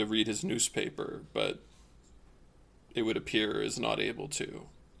desperately to read his newspaper, but it would appear is not able to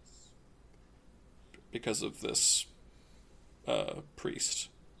because of this priest.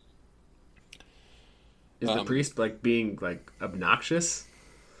 Is the priest like being like obnoxious?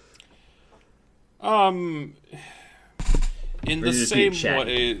 In the same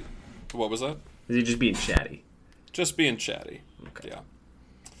way. What was that? Is he just being chatty? Just being chatty. Okay. Yeah.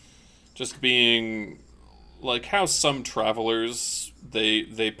 Just being like how some travelers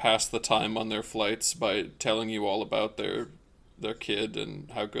they pass the time on their flights by telling you all about their kid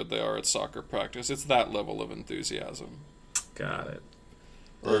and how good they are at soccer practice. It's that level of enthusiasm. Got it.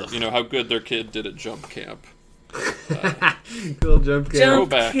 Or how good their kid did at jump camp. Cool jump camp. Jump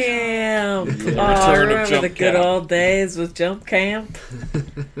Throwback. camp. Oh, return I of remember jump the good camp. old days with jump camp.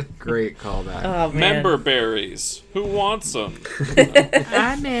 Great callback. Oh man. Member berries. Who wants them?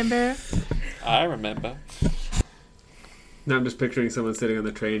 I remember. I remember. Now I'm just picturing someone sitting on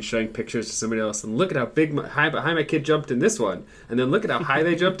the train showing pictures to somebody else, and look at how high my kid jumped in this one, and then look at how high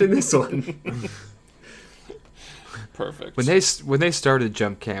they jumped in this one. Perfect. When they started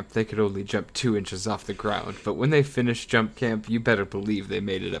jump camp, they could only jump 2 inches off the ground. But when they finished jump camp, you better believe they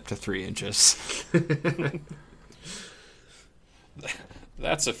made it up to 3 inches.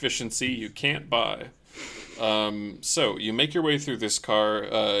 That's efficiency you can't buy. So you make your way through this car.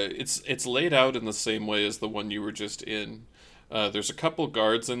 It's laid out in the same way as the one you were just in. There's a couple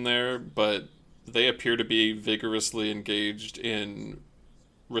guards in there, but they appear to be vigorously engaged in,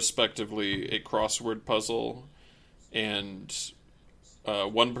 respectively, a crossword puzzle, and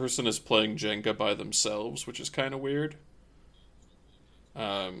one person is playing Jenga by themselves, which is kind of weird.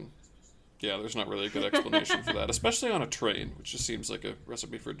 Yeah, there's not really a good explanation for that, especially on a train, which just seems like a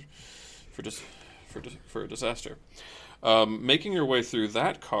recipe for a disaster. Making your way through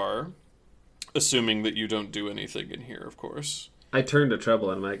that car, assuming that you don't do anything in here, of course. I turned to Treble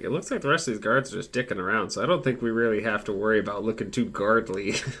and I'm like, it looks like the rest of these guards are just dicking around, so I don't think we really have to worry about looking too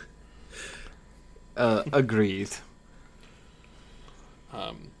guardly. Agreed.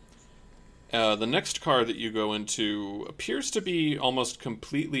 The next car that you go into appears to be almost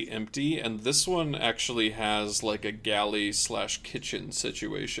completely empty, and this one actually has like a galley/kitchen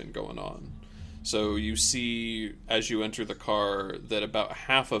situation going on. So you see, as you enter the car, that about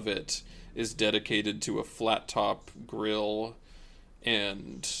half of it is dedicated to a flat-top grill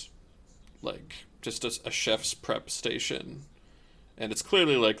and like just a chef's prep station. And it's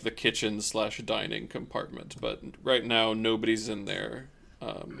clearly like the kitchen/dining compartment, but right now nobody's in there.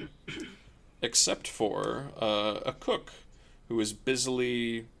 Except for a cook who is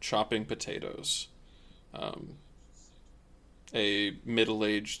busily chopping potatoes. A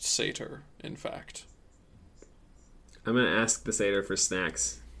middle-aged satyr, in fact. I'm going to ask the satyr for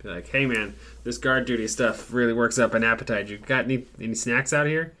snacks. Be like, hey man, this guard duty stuff really works up an appetite. You got any snacks out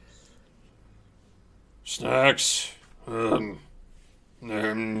here? Snacks? And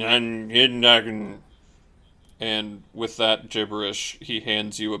with that gibberish, he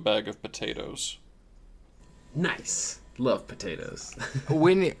hands you a bag of potatoes. Nice. Love potatoes.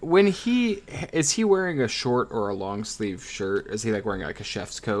 When he is he wearing a short or a long sleeve shirt? Is he like wearing like a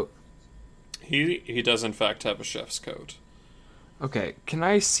chef's coat? He does in fact have a chef's coat. Okay, can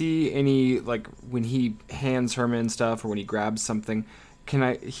I see any, like, when he hands Herman stuff or when he grabs something,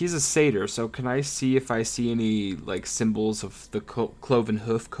 he's a satyr, so can I see if I see any, like, symbols of the Cloven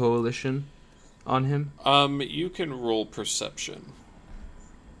Hoof Coalition on him? You can roll perception.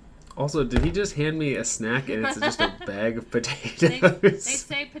 Also, did he just hand me a snack and it's just a bag of potatoes? They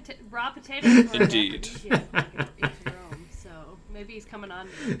say raw potatoes are Indeed. in Rome, so maybe he's coming on.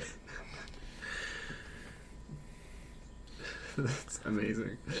 That's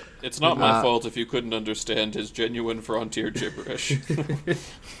amazing. It's not my fault if you couldn't understand his genuine frontier gibberish.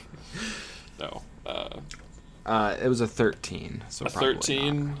 No. It was a 13. So A probably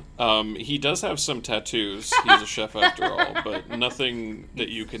 13. He does have some tattoos. He's a chef after all, but nothing that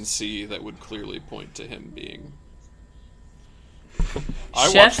you can see that would clearly point to him being. I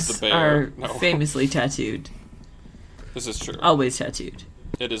Chefs watched The Bear. are No, famously tattooed. this is true. Always tattooed.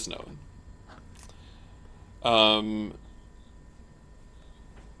 It is known.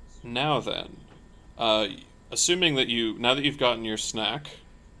 Now then, assuming that now that you've gotten your snack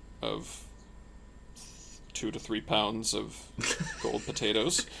of 2 to 3 pounds of gold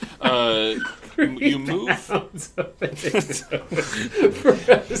potatoes, you move. For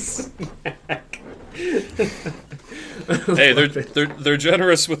a snack. Hey, they're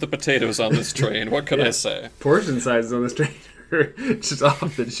generous with the potatoes on this train. What can I say? Portion sizes on this train are just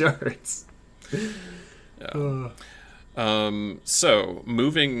off the charts. Yeah. So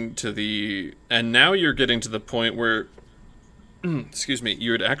moving to and now you're getting to the point where, excuse me,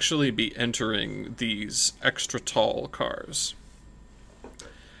 you would actually be entering these extra tall cars.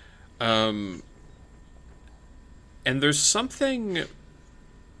 And there's something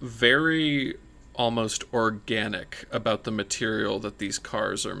very almost organic about the material that these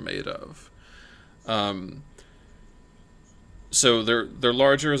cars are made of. So they're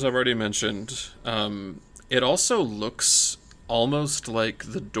larger, as I've already mentioned. It also looks almost like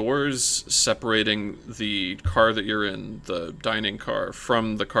the doors separating the car that you're in, the dining car,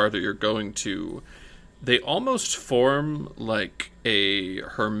 from the car that you're going to, they almost form like a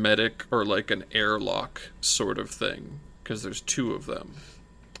hermetic or like an airlock sort of thing, because there's 2 of them.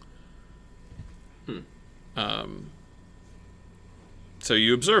 So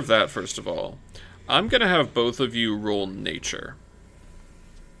you observe that, first of all. I'm going to have both of you roll nature.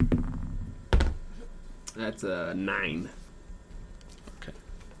 That's a 9. Okay.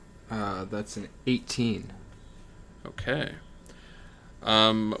 That's an 18. Okay.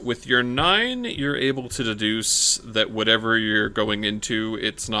 With your 9, you're able to deduce that whatever you're going into,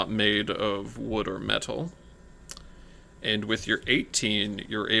 it's not made of wood or metal. And with your 18,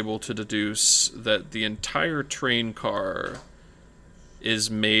 you're able to deduce that the entire train car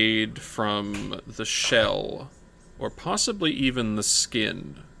is made from the shell, or possibly even the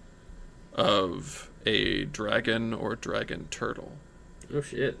skin, of a dragon or dragon turtle. Oh,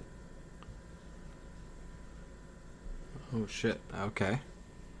 shit. Oh shit. Okay.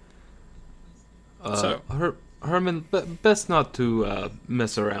 So Herman, best not to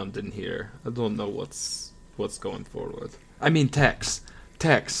mess around in here. I don't know what's going forward. I mean, Tex.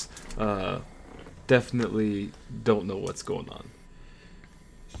 Definitely don't know what's going on.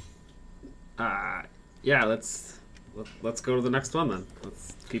 Yeah, let's go to the next one then.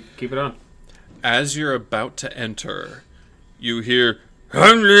 Let's keep it on. as you're about to enter, you hear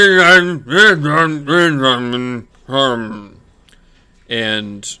and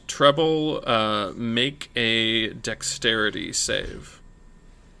Treble, make a dexterity save.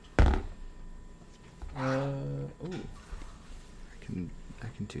 I can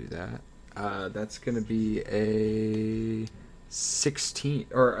do that. That's gonna be a 16,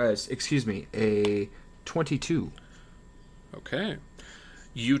 or excuse me, a 22. Okay.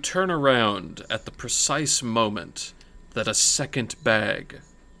 You turn around at the precise moment that a second bag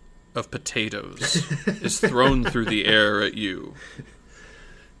of potatoes is thrown through the air at you.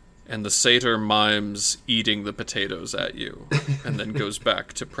 And the satyr mimes eating the potatoes at you, and then goes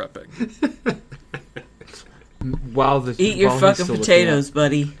back to prepping. Eat your fucking potatoes,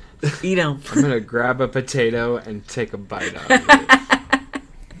 buddy. Eat them. I'm gonna grab a potato and take a bite out of it.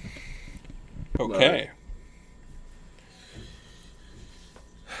 Okay.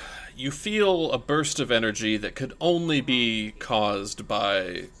 You feel a burst of energy that could only be caused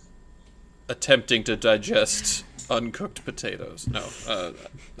by attempting to digest uncooked potatoes. No,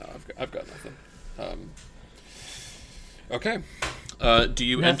 I've got nothing. Okay. Do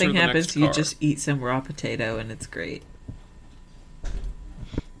you enter Nothing the happens. next You car? just eat some raw potato, and it's great.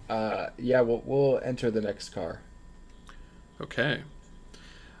 Yeah, we'll enter the next car. Okay.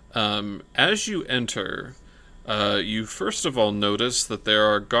 As you enter, you first of all notice that there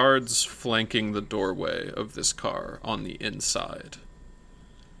are guards flanking the doorway of this car on the inside.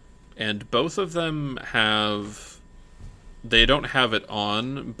 And both of them they don't have it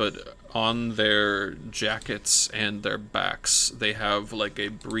on, but on their jackets and their backs, they have like a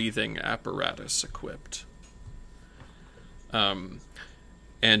breathing apparatus equipped. And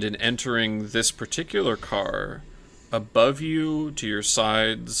in entering this particular car, above you, to your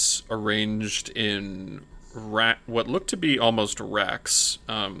sides, arranged in what look to be almost racks,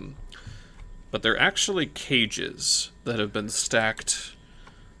 but they're actually cages that have been stacked,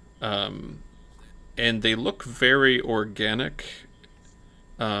 and they look very organic,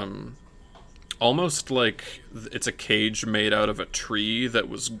 almost like it's a cage made out of a tree that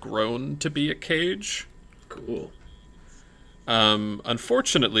was grown to be a cage. Cool.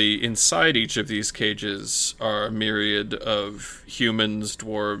 Unfortunately, inside each of these cages are a myriad of humans,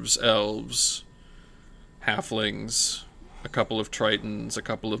 dwarves, elves, halflings, a couple of tritons, a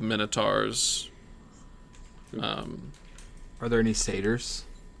couple of minotaurs. Are there any satyrs?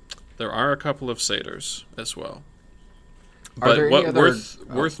 There are a couple of satyrs as well. Are But there any what other-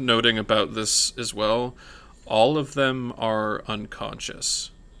 worth noting about this as well, all of them are unconscious.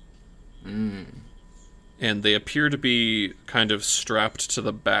 And they appear to be kind of strapped to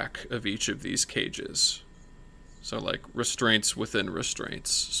the back of each of these cages. So like restraints within restraints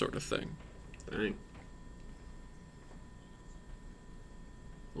sort of thing. Dang.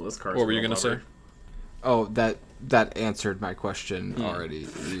 Well, this car's What were you well going to say? covered. Oh, that answered my question already.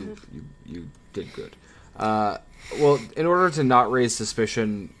 You did good. Well, in order to not raise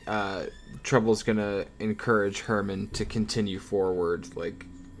suspicion, Trouble's gonna encourage Herman to continue forward. Like,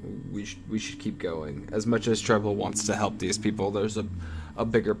 we should keep going. As much as Trouble wants to help these people, there's a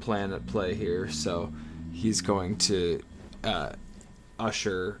bigger plan at play here. So he's going to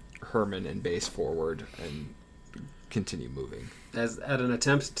usher Herman and Base forward and continue moving. As at an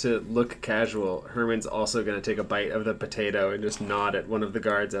attempt to look casual, Herman's also going to take a bite of the potato and just nod at one of the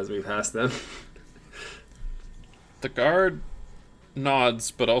guards as we pass them. The guard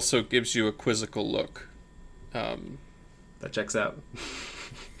nods, but also gives you a quizzical look. That checks out.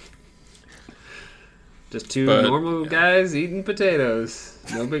 Just two But- normal guys eating potatoes.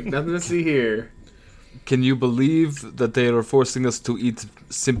 Nothing to see here. Can you believe that they are forcing us to eat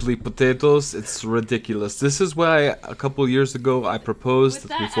simply potatoes? It's ridiculous. This is why a couple years ago I proposed With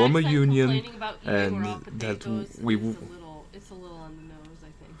that we that form a accent, union, complaining about eating and raw that potatoes we is it's a little on the nose,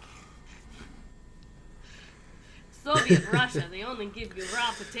 I think. Soviet Russia, they only give you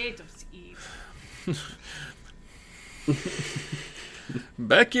raw potatoes to eat.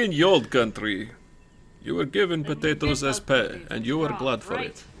 Back in your old country, you were given And you potatoes get as those pay, potatoes and you were raw, glad for right,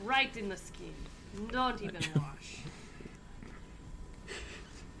 it. Right in the skin. Don't even wash.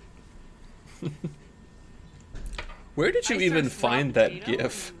 Where did you I even searched raw find that potato,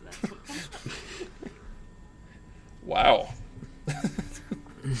 gif? and that's what comes up. Wow.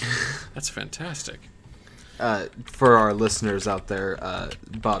 That's fantastic. For our listeners out there,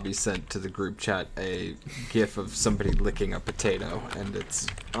 Bobby sent to the group chat a gif of somebody licking a potato, and it's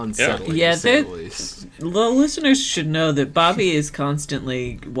unsettling Yeah, to say the that- least. The listeners should know that Bobby is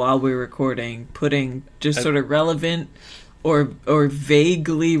constantly, while we're recording, putting just sort of relevant or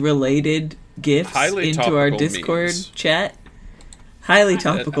vaguely related gifs Highly into our topical Discord memes. chat. Highly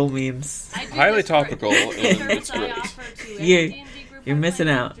topical memes. I do Highly this for topical, the and service it's I great. offer to any You're- D&D group you're I missing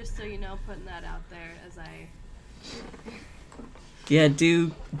play out. with, just so you know, putting that out there as I... Yeah,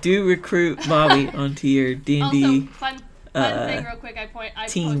 do recruit Bobby onto your D&D. Also, fun thing real quick, I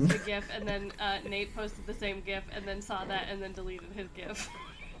team. posted a GIF, and then Nate posted the same GIF, and then saw that, and then deleted his GIF.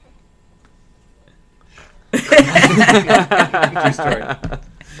 True story.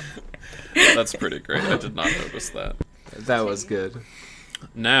 That's pretty great. I did not notice that. That was good.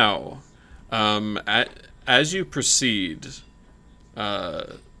 Now, as you proceed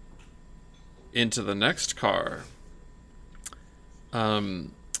into the next car,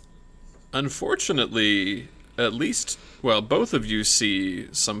 unfortunately, both of you see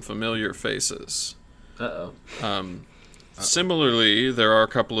some familiar faces. Uh-oh. Similarly, there are a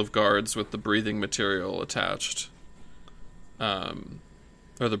couple of guards with the breathing material attached.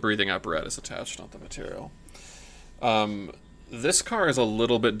 Or the breathing apparatus attached, not the material. This car is a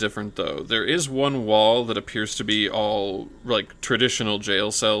little bit different, though. There is one wall that appears to be all, like, traditional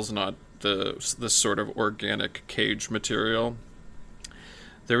jail cells, not this sort of organic cage material.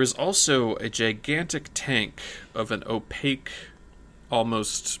 There is also a gigantic tank of an opaque,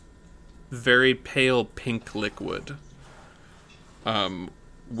 almost very pale pink liquid,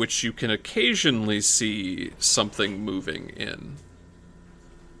 which you can occasionally see something moving in.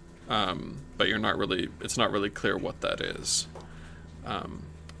 But it's not really clear what that is.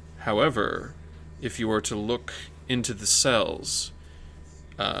 However, if you were to look into the cells,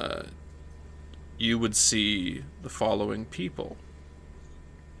 you would see the following people.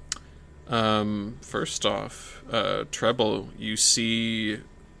 First off, Treble, you see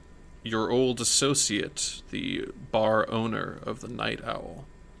your old associate, the bar owner of the Night Owl.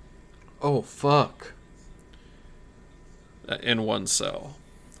 Oh, fuck. In one cell.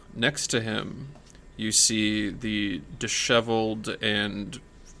 Next to him, you see the disheveled and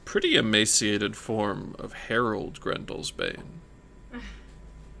pretty emaciated form of Harold Grendelsbane.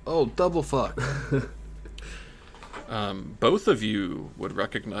 Oh, double fuck. Both of you would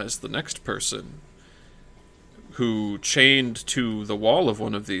recognize the next person, who chained to the wall of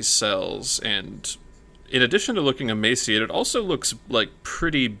one of these cells, and in addition to looking emaciated, also looks like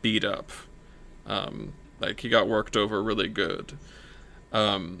pretty beat up. Like he got worked over really good.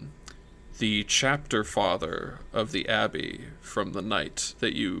 The chapter father of the Abbey from the night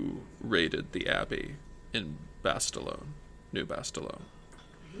that you raided the Abbey in Bastalone, New Bastalone.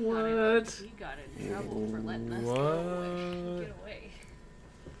 What? He got in trouble for letting us get away.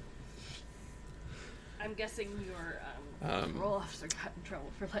 I'm guessing your parole officer got in trouble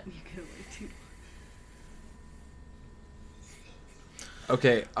for letting you get away too.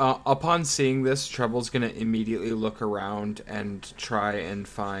 Okay, upon seeing this, Treble's gonna immediately look around and try and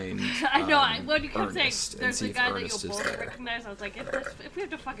find. I know. When you kept saying Ernest, and there's see a if guy Ernest that you'll is both there. recognize, I was like, if we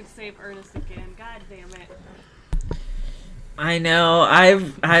have to fucking save Ernest again, god damn it. I know.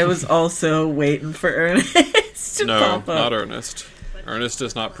 I was also waiting for Ernest to No, pop up. not Ernest. Ernest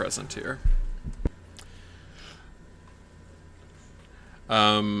is not present here.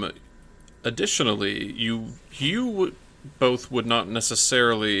 Additionally, you both would not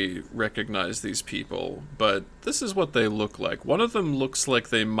necessarily recognize these people, but this is what they look like. One of them looks like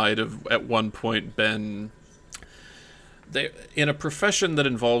they might have at one point been in a profession that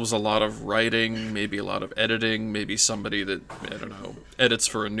involves a lot of writing, maybe a lot of editing, maybe somebody that, I don't know, edits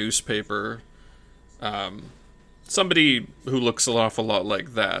for a newspaper. Somebody who looks an awful lot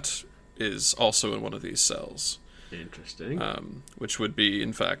like that is also in one of these cells. Interesting. Which would be,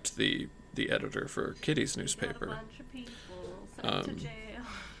 in fact, the editor for Kitty's Got a newspaper. bunch of people sent to jail.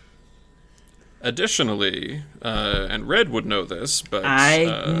 Additionally, and Red would know this, but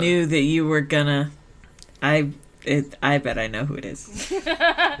I knew that you were gonna. I bet I know who it is.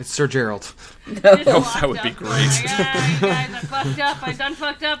 It's Sir Gerald. Just Oh, locked that would up. be Like, great. "Ah, you guys, I fucked up. I done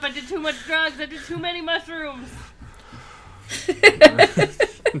fucked up. I did too much drugs. I did too many mushrooms.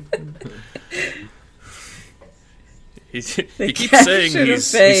 he The keeps cat saying should have he's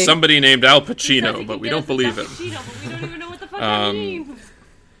said- somebody named Al Says Pacino, he but we did don't it believe to him. Pacino, but we don't even know what the fuck that means.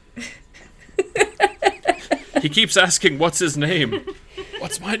 He keeps asking, "What's his name?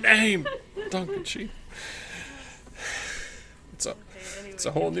 What's my name?" Duncan Sheep. It's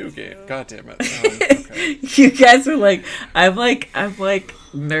a whole new game. God damn it. Okay. You guys are like, I'm like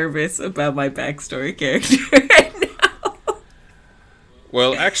nervous about my backstory character right now.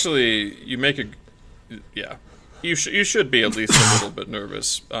 Well, actually, you make a... Yeah. You should be at least a little bit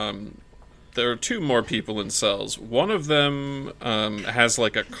nervous. There are two more people in cells. One of them has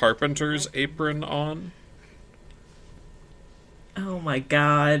like a carpenter's apron on. Oh my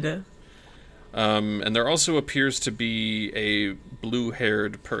god. And there also appears to be a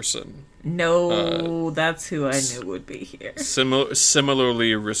blue-haired person. No, that's who I knew would be here.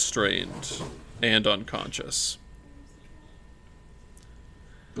 Similarly restrained and unconscious.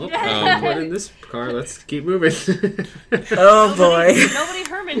 Well, put in this car. Let's keep moving. Oh boy. Nobody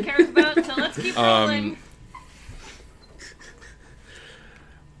Herman cares about, so let's keep rolling.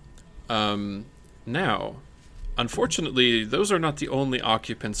 Now, unfortunately, those are not the only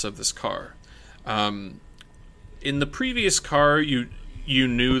occupants of this car. In the previous car, you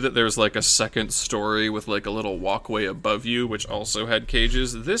knew that there's like a second story with like a little walkway above you, which also had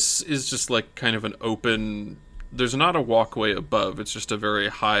cages. This is just like kind of an open... There's not a walkway above, it's just a very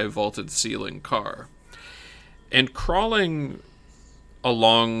high vaulted ceiling car. And crawling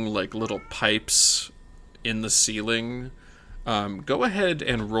along like little pipes in the ceiling, go ahead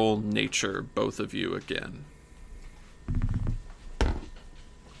and roll nature, both of you, again.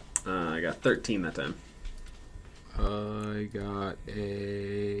 I got 13 that time. I got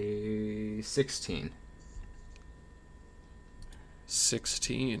a 16.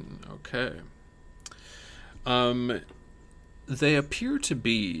 16, okay. They appear to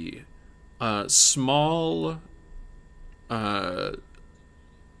be small,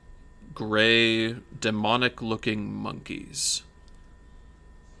 gray, demonic-looking monkeys.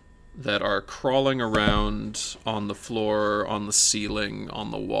 that are crawling around on the floor, on the ceiling,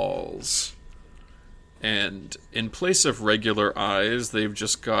 on the walls. And in place of regular eyes, they've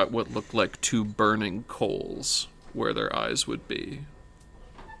just got what look like 2 burning coals where their eyes would be.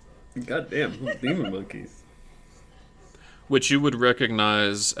 Goddamn, demon monkeys. Which you would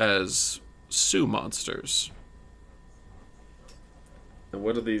recognize as Sioux monsters. And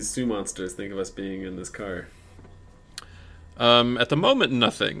what do these Sioux monsters think of us being in this car? At the moment,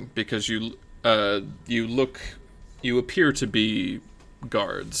 nothing, because you appear to be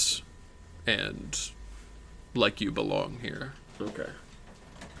guards, and like you belong here. Okay.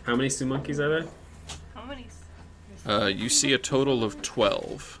 How many Sioux monkeys are there? How many? You see a total of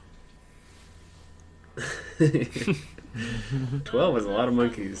 12. 12 is a lot of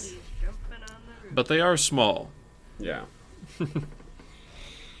monkeys. But they are small. Yeah.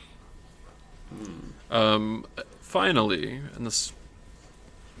 Finally, and this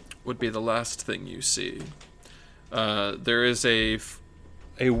would be the last thing you see, there is a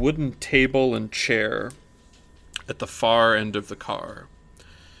wooden table and chair at the far end of the car.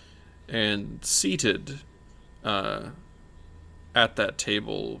 And seated at that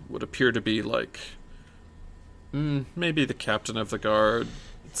table would appear to be like maybe the captain of the guard.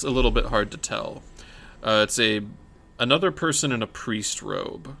 It's a little bit hard to tell. It's another person in a priest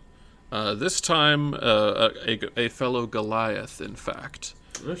robe. This time, a fellow Goliath, in fact.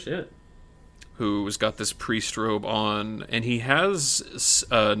 Oh, shit. Who's got this priest robe on, and he has,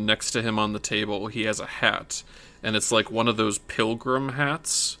 next to him on the table, he has a hat. And it's like one of those pilgrim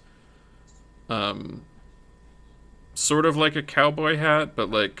hats. Sort of like a cowboy hat, but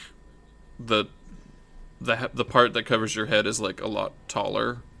like the part that covers your head is like a lot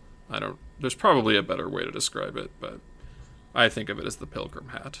taller. There's probably a better way to describe it, but I think of it as the pilgrim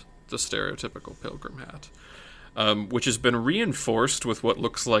hat. The stereotypical pilgrim hat, which has been reinforced with what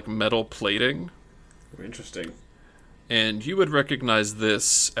looks like metal plating. Interesting. And you would recognize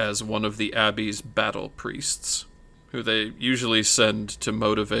this as one of the Abbey's battle priests, who they usually send to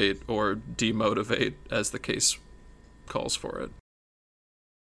motivate or demotivate as the case calls for it.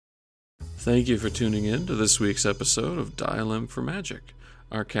 Thank you for tuning in to this week's episode of Dial M for Magic.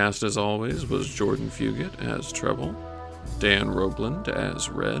 Our cast, as always, was Jordan Fugit as Treble, Dan Rogland as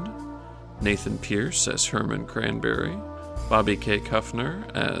Red, Nathan Pierce as Herman Cranberry, Bobby K. Kuffner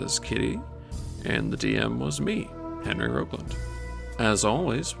as Kitty, and the DM was me, Henry Rogland. As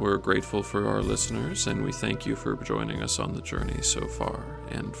always, we're grateful for our listeners, and we thank you for joining us on the journey so far,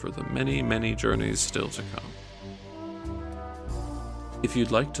 and for the many, many journeys still to come. If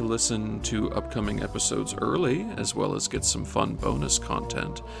you'd like to listen to upcoming episodes early, as well as get some fun bonus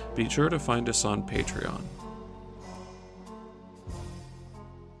content, be sure to find us on Patreon.